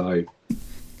 So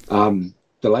the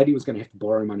lady was going to have to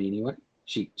borrow money anyway.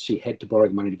 She had to borrow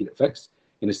the money to get it fixed.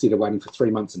 And instead of waiting for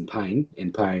 3 months in pain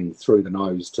and paying through the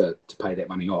nose to pay that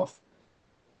money off,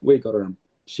 we got her.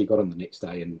 She got in the next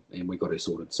day, and we got her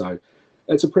sorted. So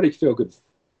it's a pretty feel-good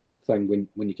thing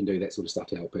when you can do that sort of stuff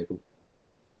to help people.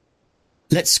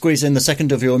 Let's squeeze in the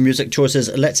second of your music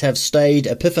choices. Let's have Stayed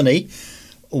Epiphany.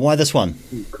 Why this one?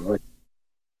 Great.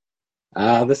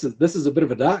 This is a bit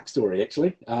of a dark story,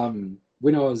 actually.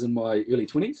 When I was in my early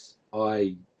 20s,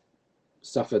 I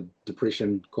suffered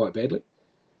depression quite badly.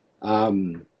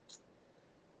 I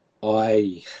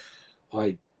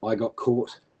got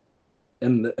caught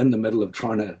in the middle of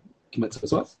trying to commit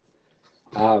suicide.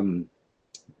 by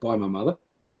my mother.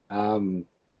 And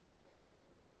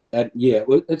yeah,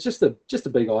 well, it's just a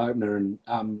big eye opener.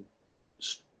 And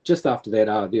just after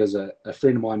that, there was a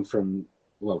friend of mine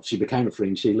she became a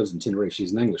friend. She lives in Tenerife.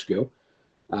 She's an English girl,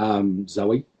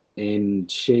 Zoe,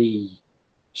 and she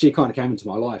kind of came into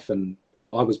my life. And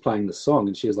I was playing this song,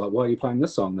 and she was like, "Why are you playing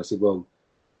this song?" And I said, "Well,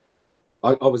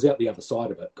 I was out the other side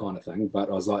of it, kind of thing." But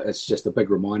I was like, "It's just a big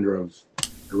reminder of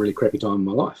a really crappy time in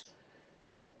my life."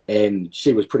 And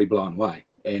she was pretty blown away.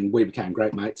 And we became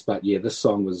great mates. But yeah, this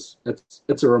song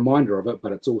it's a reminder of it,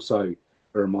 but it's also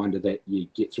a reminder that you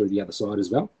get through the other side as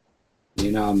well.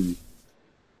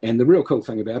 And the real cool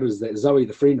thing about it is that Zoe,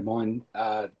 the friend of mine,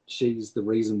 she's the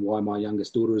reason why my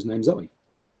youngest daughter is named Zoe.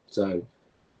 So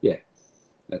yeah,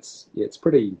 it's a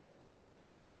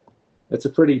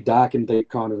pretty dark and deep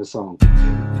kind of a song.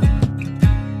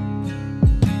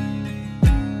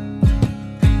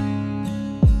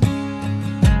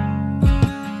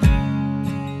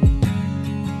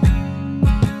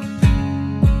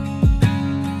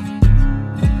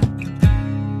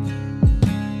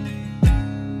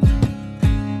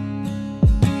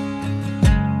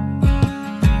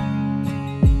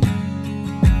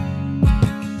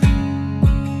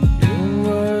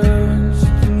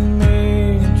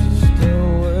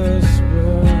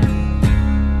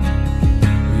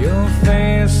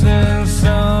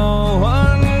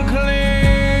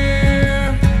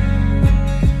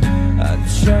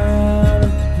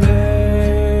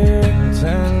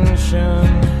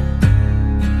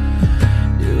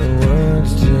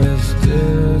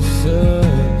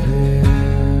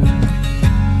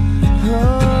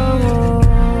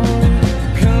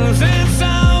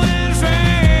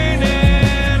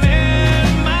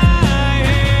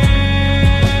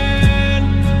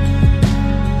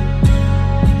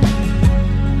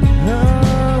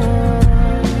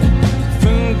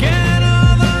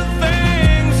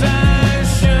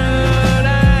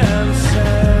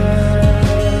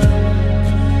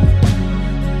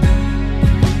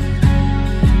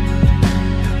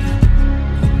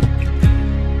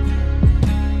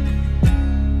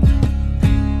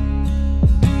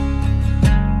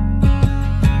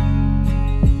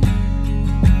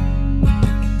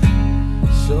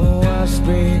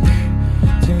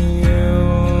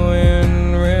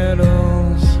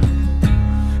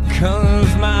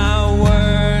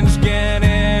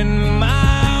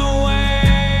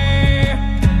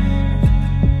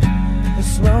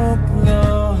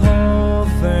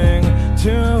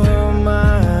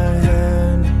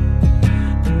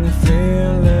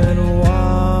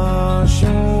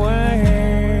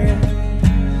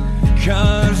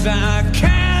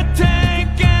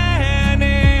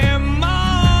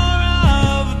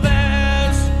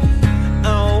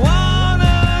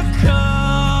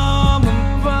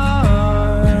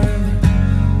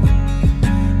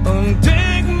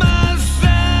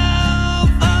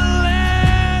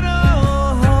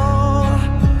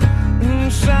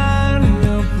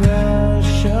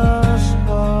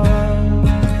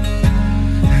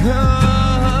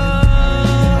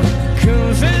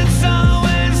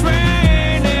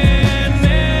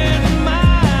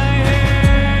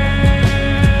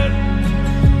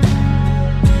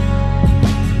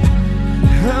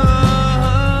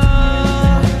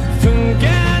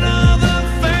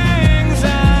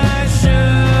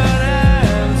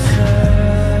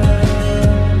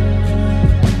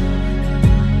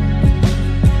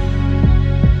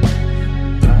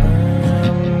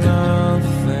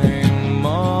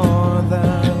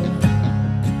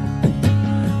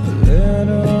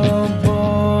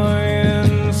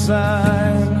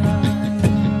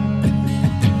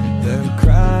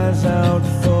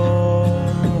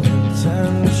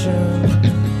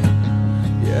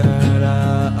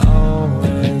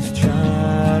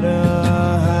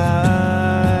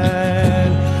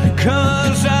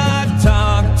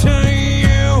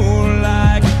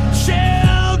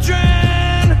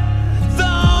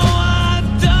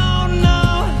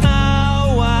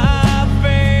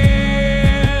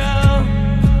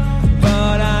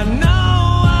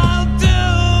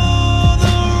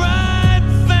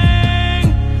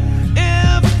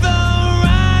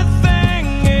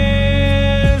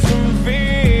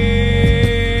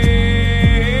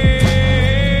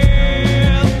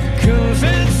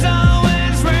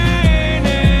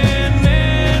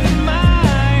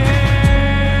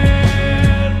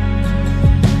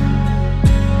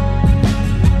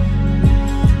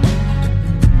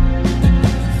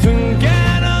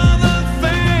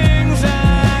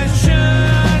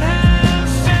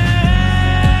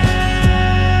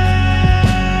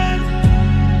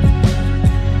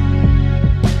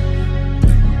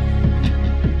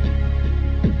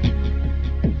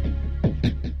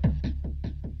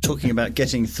 talking about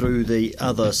getting through the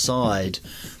other side.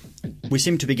 We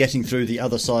seem to be getting through the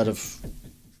other side of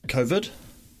COVID,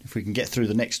 if we can get through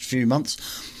the next few months.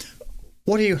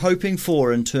 What are you hoping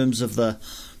for in terms of the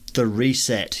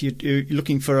reset? You're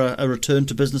looking for a return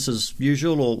to business as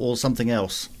usual, or something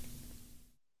else?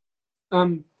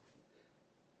 I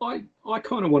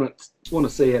kind of want to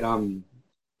see it,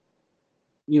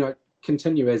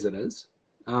 continue as it is.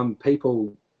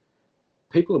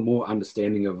 People are more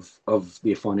understanding of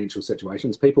their financial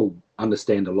situations. People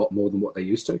understand a lot more than what they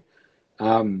used to.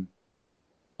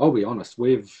 I'll be honest,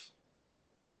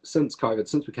 since COVID,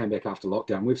 since we came back after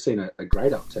lockdown, we've seen a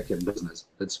great uptick in business.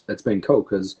 It's been cool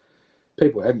because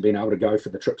people haven't been able to go for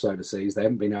the trips overseas. They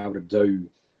haven't been able to do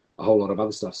a whole lot of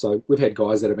other stuff. So we've had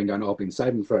guys that have been going, I've been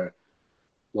saving for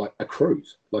like a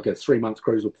cruise, like a 3-month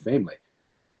cruise with the family.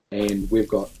 And we've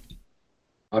got,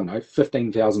 I don't know,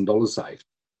 $15,000 saved.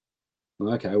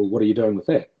 Okay, well, what are you doing with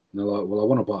that? And they're like, well, I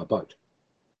want to buy a boat.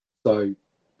 So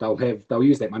they'll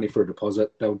use that money for a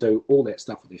deposit. They'll do all that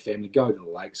stuff with their family, go to the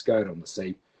lakes, go on the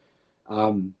sea.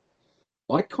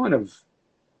 I kind of,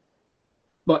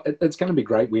 like, it's going to be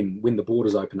great when the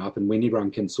borders open up and when everyone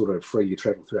can sort of freely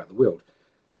travel throughout the world.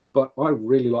 But I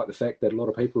really like the fact that a lot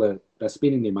of people are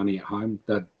spending their money at home.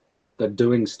 They're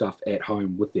doing stuff at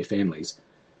home with their families.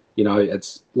 You know,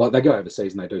 it's like they go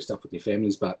overseas and they do stuff with their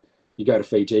families, but you go to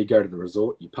Fiji, go to the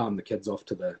resort, you palm the kids off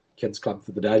to the kids club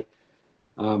for the day.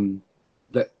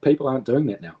 That people aren't doing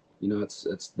that now. You know, it's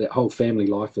that whole family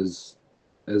life is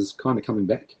kind of coming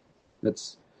back.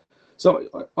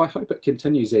 So I hope it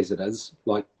continues as it is.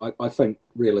 Like I think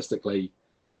realistically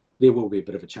there will be a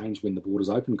bit of a change when the borders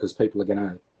open because people are going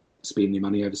to spend their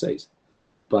money overseas.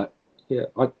 But yeah,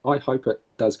 I hope it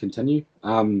does continue.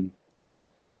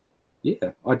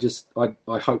 Yeah,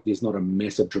 I hope there's not a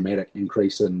massive dramatic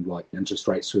increase in like interest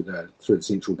rates through the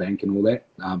central bank and all that,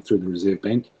 through the Reserve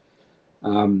Bank.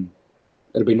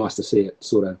 It'd be nice to see it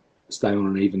sort of stay on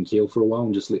an even keel for a while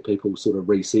and just let people sort of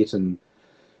reset and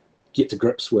get to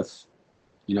grips with,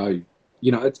 you know,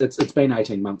 it's been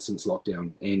 18 months since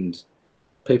lockdown and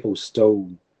people still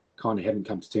kind of haven't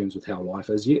come to terms with how life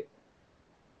is yet.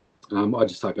 I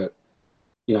just hope it,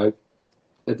 you know,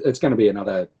 it's going to be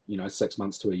another, 6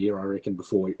 months to a year, I reckon,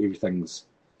 before everything's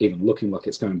even looking like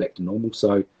it's going back to normal.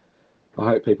 So I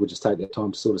hope people just take that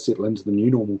time to sort of settle into the new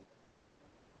normal.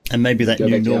 And maybe that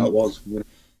new normal,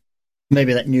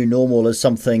 maybe that new normal is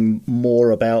something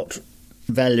more about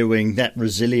valuing that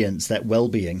resilience, that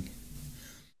well-being.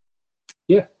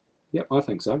 Yeah, I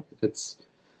think so. It's,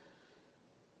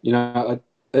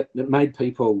 it made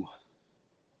people,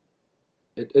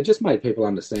 it just made people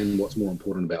understand what's more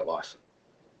important about life.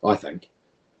 I think,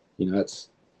 it's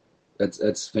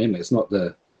family. It's not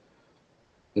the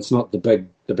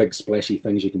big splashy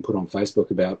things you can put on Facebook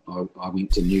about I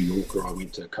went to New York or I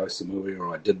went to Koh Samui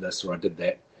or I did this or I did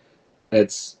that.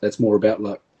 It's more about,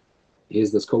 look,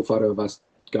 here's this cool photo of us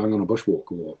going on a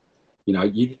bushwalk, or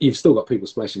you've still got people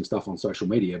splashing stuff on social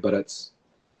media, but it's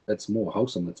more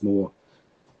wholesome.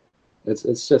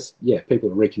 It's just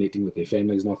people are reconnecting with their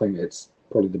families, and I think it's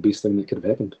probably the best thing that could have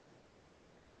happened.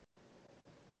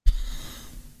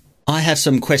 I have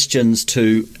some questions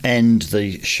to end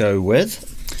the show with.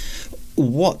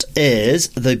 What is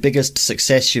the biggest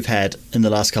success you've had in the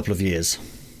last couple of years?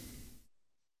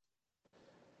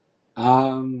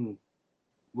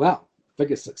 Well,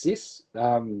 biggest success.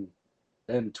 In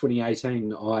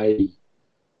 2018, I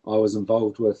was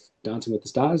involved with Dancing with the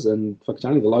Stars in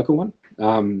Whakatane, the local one.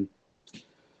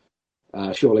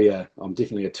 Surely I'm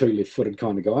definitely a two left-footed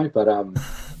kind of guy, but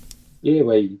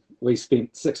we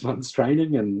spent 6 months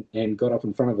training and got up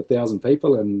in front of 1,000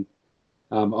 people, and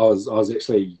I was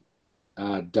actually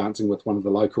dancing with one of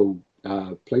the local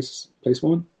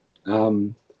policemen.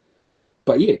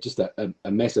 But yeah, just a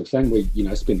massive thing. We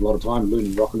spent a lot of time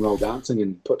learning rock and roll dancing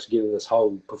and put together this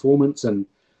whole performance, and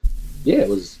it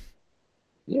was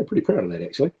pretty proud of that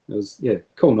actually. It was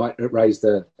cool night. It raised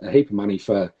a heap of money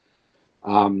for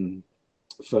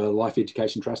Life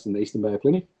Education Trust in the Eastern Bay of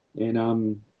Plenty,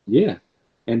 and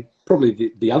and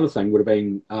probably the other thing would have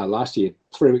been last year,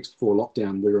 3 weeks before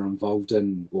lockdown, we were involved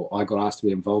in, I got asked to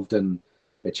be involved in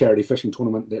a charity fishing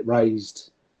tournament that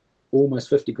raised almost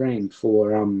 50 grand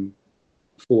for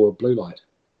Blue Light,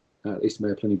 Eastern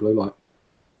Bay of Plenty Blue Light.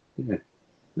 Yeah,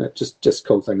 just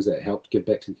cool things that helped give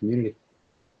back to the community.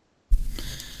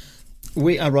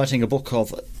 We are writing a book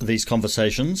of these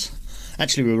conversations.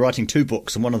 Actually, we're writing 2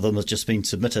 books, and one of them has just been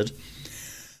submitted.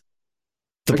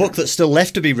 The book that's still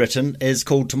left to be written is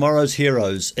called Tomorrow's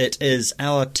Heroes. It is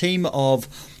our team of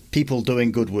people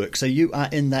doing good work. So you are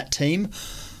in that team.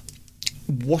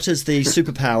 What is the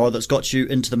superpower that's got you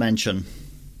into the mansion?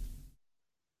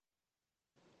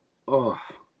 Oh,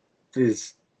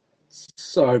 there's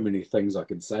so many things I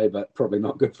could say, but probably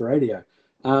not good for radio.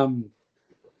 The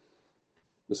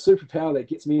superpower that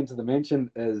gets me into the mansion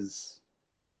is,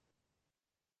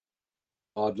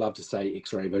 I'd love to say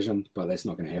X-ray vision, but that's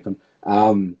not going to happen.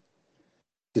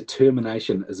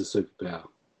 Determination is a superpower,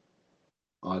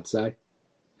 I'd say.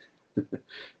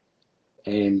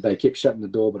 And they kept shutting the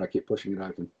door, but I kept pushing it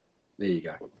open. There you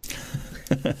go.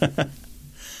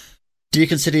 Do you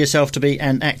consider yourself to be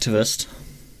an activist?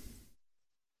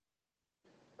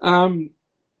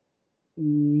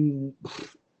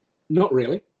 Not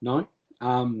really, no.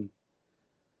 I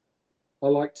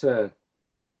like to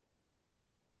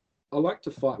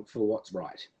fight for what's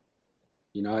right.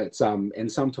 You know, it's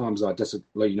and sometimes I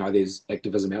disagree. You know, there's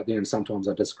activism out there, and sometimes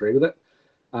I disagree with it.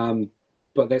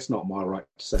 But that's not my right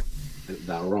to say that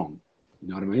they're wrong. You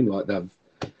know what I mean? Like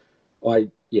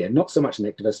not so much an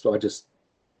activist, but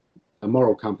a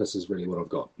moral compass is really what I've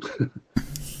got.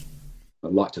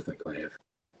 I'd like to think I have.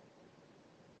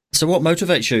 So what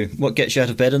motivates you? What gets you out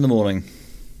of bed in the morning?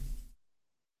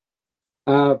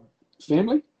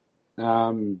 Family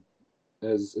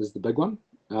is the big one.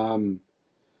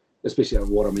 Especially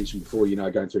what I mentioned before, you know,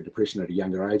 going through depression at a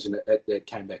younger age, and it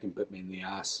came back and bit me in the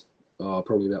ass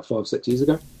probably about 5-6 years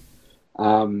ago.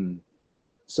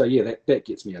 So yeah, that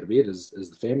gets me out of bed is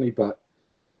the family, but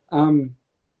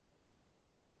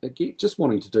just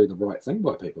wanting to do the right thing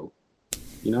by people.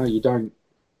 You know, you don't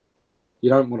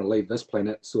want to leave this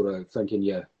planet sort of thinking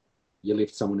you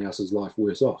left someone else's life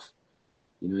worse off.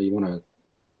 You know, you want to.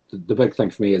 The big thing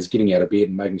for me is getting out of bed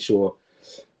and making sure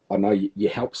I know you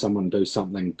help someone do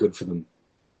something good for them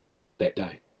that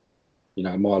day. You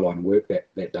know, my line of work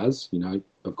that does. You know,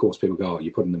 of course, people go, "Oh,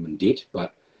 you're putting them in debt,"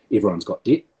 but everyone's got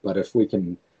debt. But if we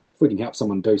can help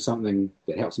someone do something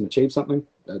that helps them achieve something,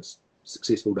 it's a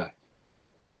successful day.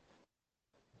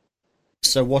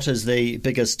 So what is the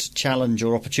biggest challenge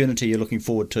or opportunity you're looking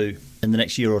forward to in the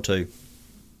next year or two?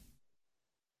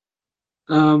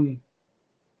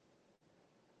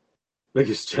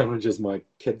 Biggest challenge is my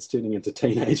kids turning into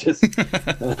teenagers.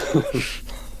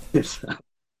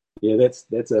 Yeah,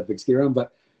 that's a big scare one.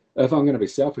 But if I'm going to be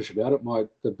selfish about it,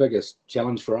 the biggest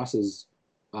challenge for us is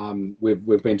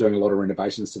we've been doing a lot of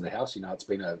renovations to the house. You know, it's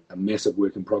been a massive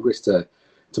work in progress to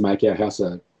make our house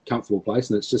a comfortable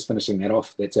place, and it's just finishing that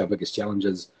off. That's our biggest challenge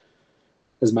is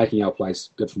making our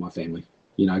place good for my family.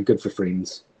 You know, good for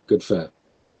friends, good for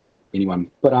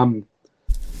anyone. But I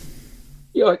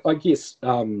guess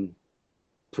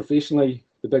professionally,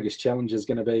 the biggest challenge is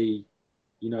going to be,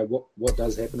 you know, what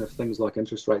does happen if things like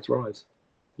interest rates rise?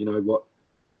 You know,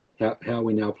 how are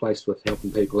we now placed with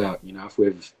helping people out? You know, if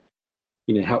we've,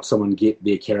 you know, helped someone get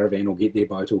their caravan or get their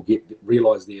boat or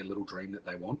realise their little dream that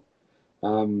they want.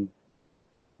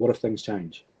 What if things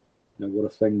change? You know,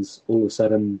 what if things all of a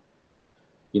sudden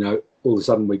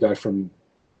we go from,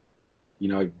 you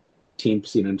know,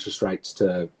 10% interest rates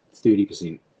to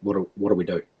 30%? What do we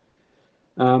do?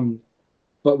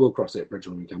 But we'll cross that bridge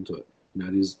when we come to it. You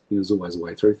know, there's always a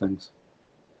way through things.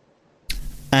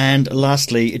 And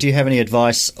lastly, do you have any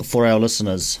advice for our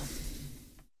listeners?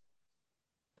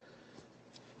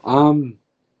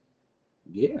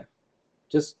 Yeah,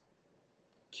 just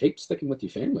keep sticking with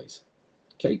your families.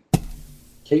 Keep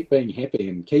being happy,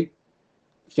 and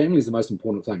family is the most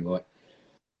important thing. Like,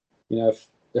 you know,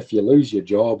 if you lose your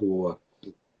job, or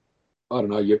I don't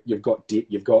know, you've got debt,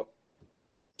 you're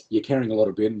carrying a lot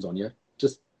of burdens on you,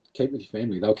 just keep with your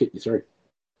family. They'll keep you through.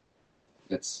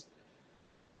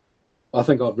 I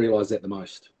think I've realised that the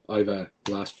most over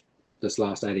this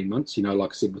last 18 months. You know,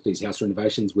 like I said, with these house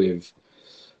renovations, we've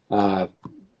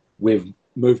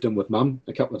moved in with Mum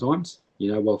a couple of times,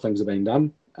 you know, while things are being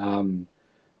done.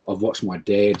 I've watched my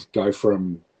dad go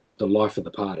from the life of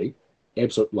the party,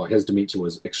 like his dementia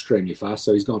was extremely fast,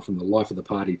 so he's gone from the life of the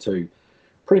party to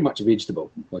pretty much a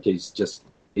vegetable. Like he's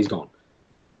gone.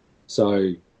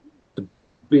 So the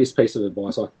best piece of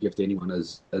advice I could give to anyone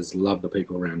is love the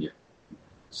people around you.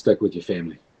 Stick with your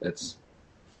family. It's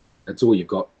all you've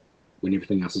got when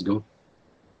everything else is gone.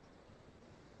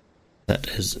 That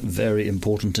is very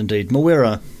important indeed.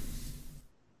 Mawera.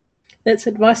 That's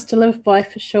advice to live by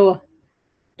for sure.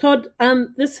 Todd,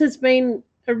 this has been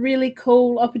a really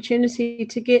cool opportunity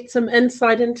to get some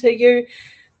insight into you,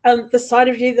 the side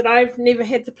of you that I've never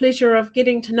had the pleasure of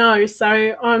getting to know. So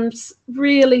I'm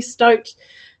really stoked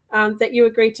that you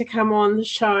agreed to come on the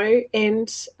show and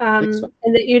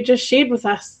that you just shared with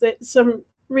us that some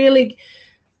really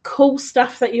cool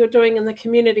stuff that you're doing in the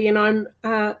community. And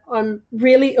I'm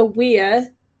really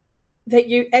aware that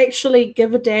you actually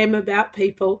give a damn about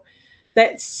people.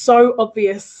 That's so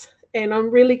obvious And I'm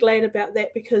really glad about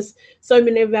that because so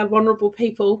many of our vulnerable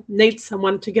people need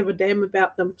someone to give a damn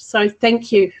about them. So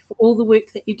thank you for all the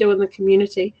work that you do in the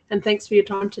community. And thanks for your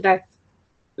time today.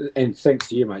 And thanks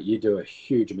to you, mate. You do a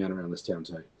huge amount around this town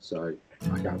too. So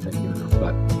I can't thank you enough.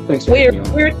 But thanks for having me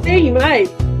on. We're a team, mate.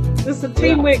 This is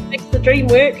teamwork makes the dream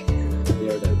work.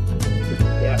 Yeah, it is.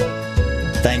 Yeah.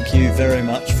 Thank you very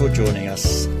much for joining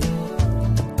us.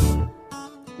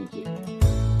 Thank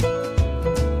you.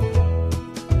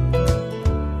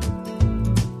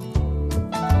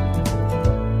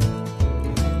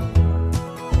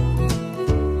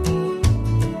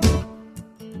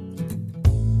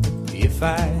 If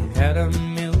I had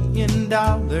 $1 million,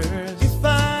 If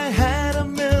I had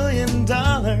 $1 million,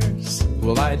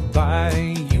 well, I'd buy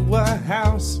you a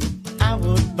house. I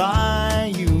would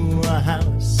buy you a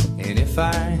house. And if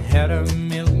I had $1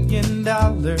 million,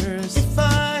 If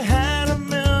I had $1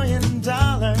 million,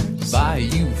 buy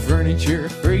you furniture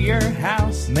for your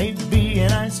house. maybe a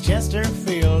nice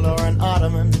Chesterfield or an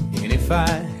ottoman. And if I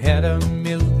had $1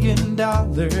 million,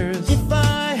 If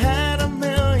I had $1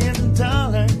 million,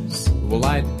 well,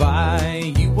 I'd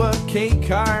buy you a K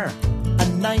car. a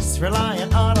nice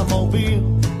Reliant automobile.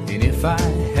 And if I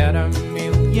had $1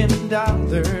 million,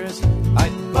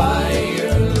 I'd buy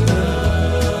your love.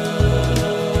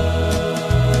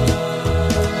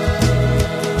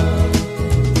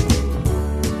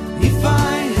 If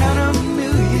I had $1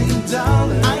 million,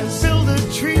 I'd build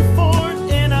a tree fort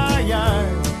in our yard.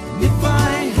 if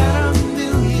I had $1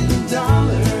 million,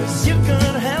 You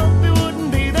could help, it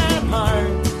wouldn't be that hard.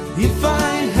 if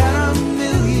I had $1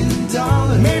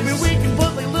 million, Maybe we can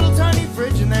put like a little tiny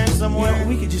fridge in there somewhere.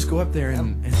 we could just go up there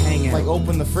and hang out. Like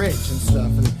open the fridge and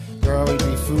stuff, and there will always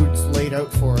be foods laid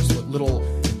out for us with little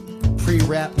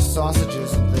pre-wrapped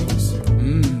sausages and things.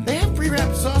 They have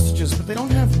pre-wrapped sausages, but they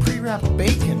don't have pre-wrapped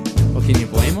bacon. Well, can you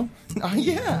blame them? Oh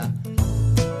yeah.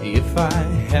 if I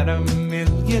had $1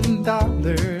 million,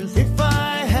 If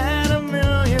I had $1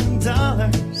 million,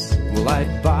 well,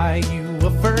 I'd buy you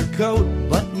a fur coat.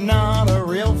 but not a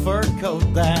real fur coat,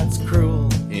 that's cruel.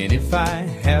 And if I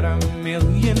had $1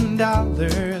 million,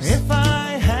 If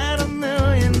I had $1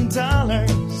 million,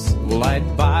 well,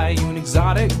 I'd buy you an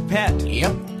exotic pet.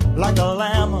 yep, like a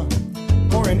llama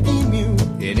or an emu.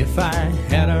 And if I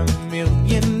had $1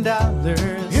 million,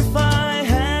 If I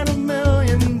had $1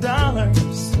 million,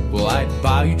 well, I'd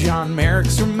buy you John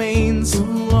Merrick's remains.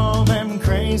 ooh, all them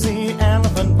crazy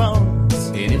elephant bones.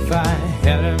 And if I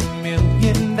had $1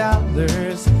 million,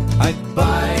 I'd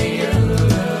buy your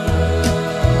love.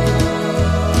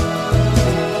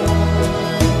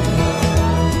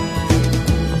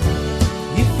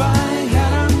 If I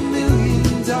had $1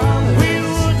 million, We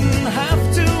wouldn't have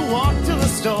to walk to the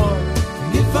store.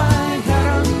 if I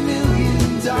had $1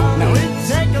 million, Now we'd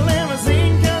take a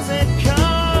limousine 'cause it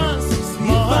costs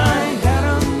more. if I had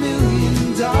 $1 million,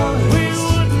 We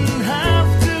wouldn't have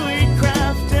to eat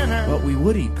Kraft dinner. But we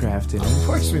would eat Kraft dinner Of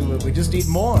course we would. We just eat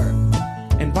more.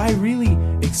 and buy really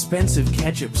expensive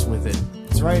ketchups with it.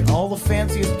 That's right. All the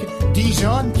fanciest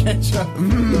Dijon ketchup.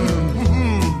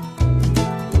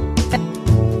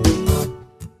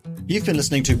 You've been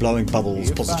listening to Blowing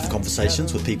Bubbles, positive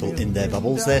conversations with people in their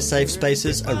bubbles, their safe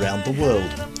spaces around the world.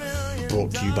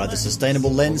 Brought to you by the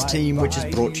Sustainable Lens team, which is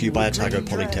brought to you by Otago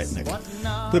Polytechnic.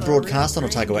 We're broadcast on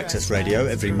Otago Access Radio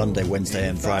every Monday, Wednesday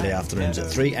and Friday afternoons at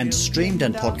 3 and streamed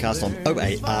and podcast on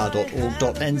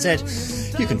oar.org.nz.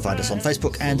 You can find us on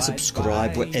Facebook and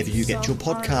subscribe wherever you get your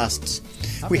podcasts.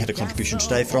 We had a contribution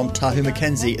today from Tahu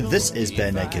Mackenzie. This is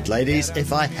Bare Naked Ladies,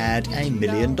 If I Had $1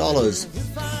 Million.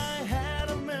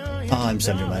 I'm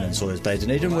Samuel Mann in Sawyers Bay,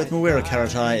 Dunedin, with Mawera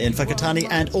Karatai in Whakatane,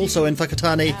 and also in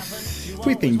Whakatane,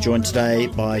 we've been joined today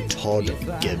by Todd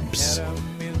Gibbs.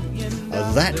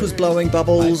 That was Blowing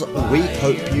Bubbles. We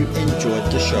hope you enjoyed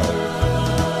the show.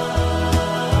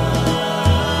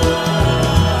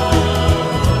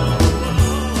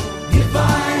 if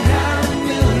I had $1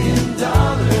 million,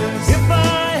 If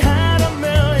I had $1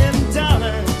 million,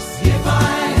 if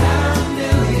I had $1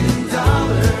 million,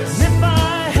 if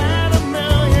I had $1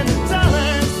 million,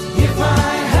 if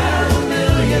I had $1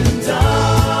 million,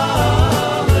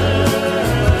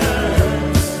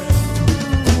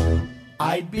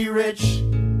 I'd be rich.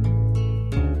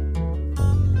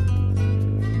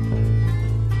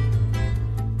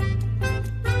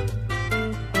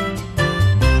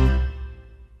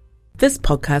 This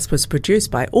podcast was produced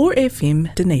by OAR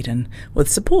FM Dunedin with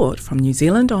support from New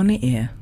Zealand On the Air.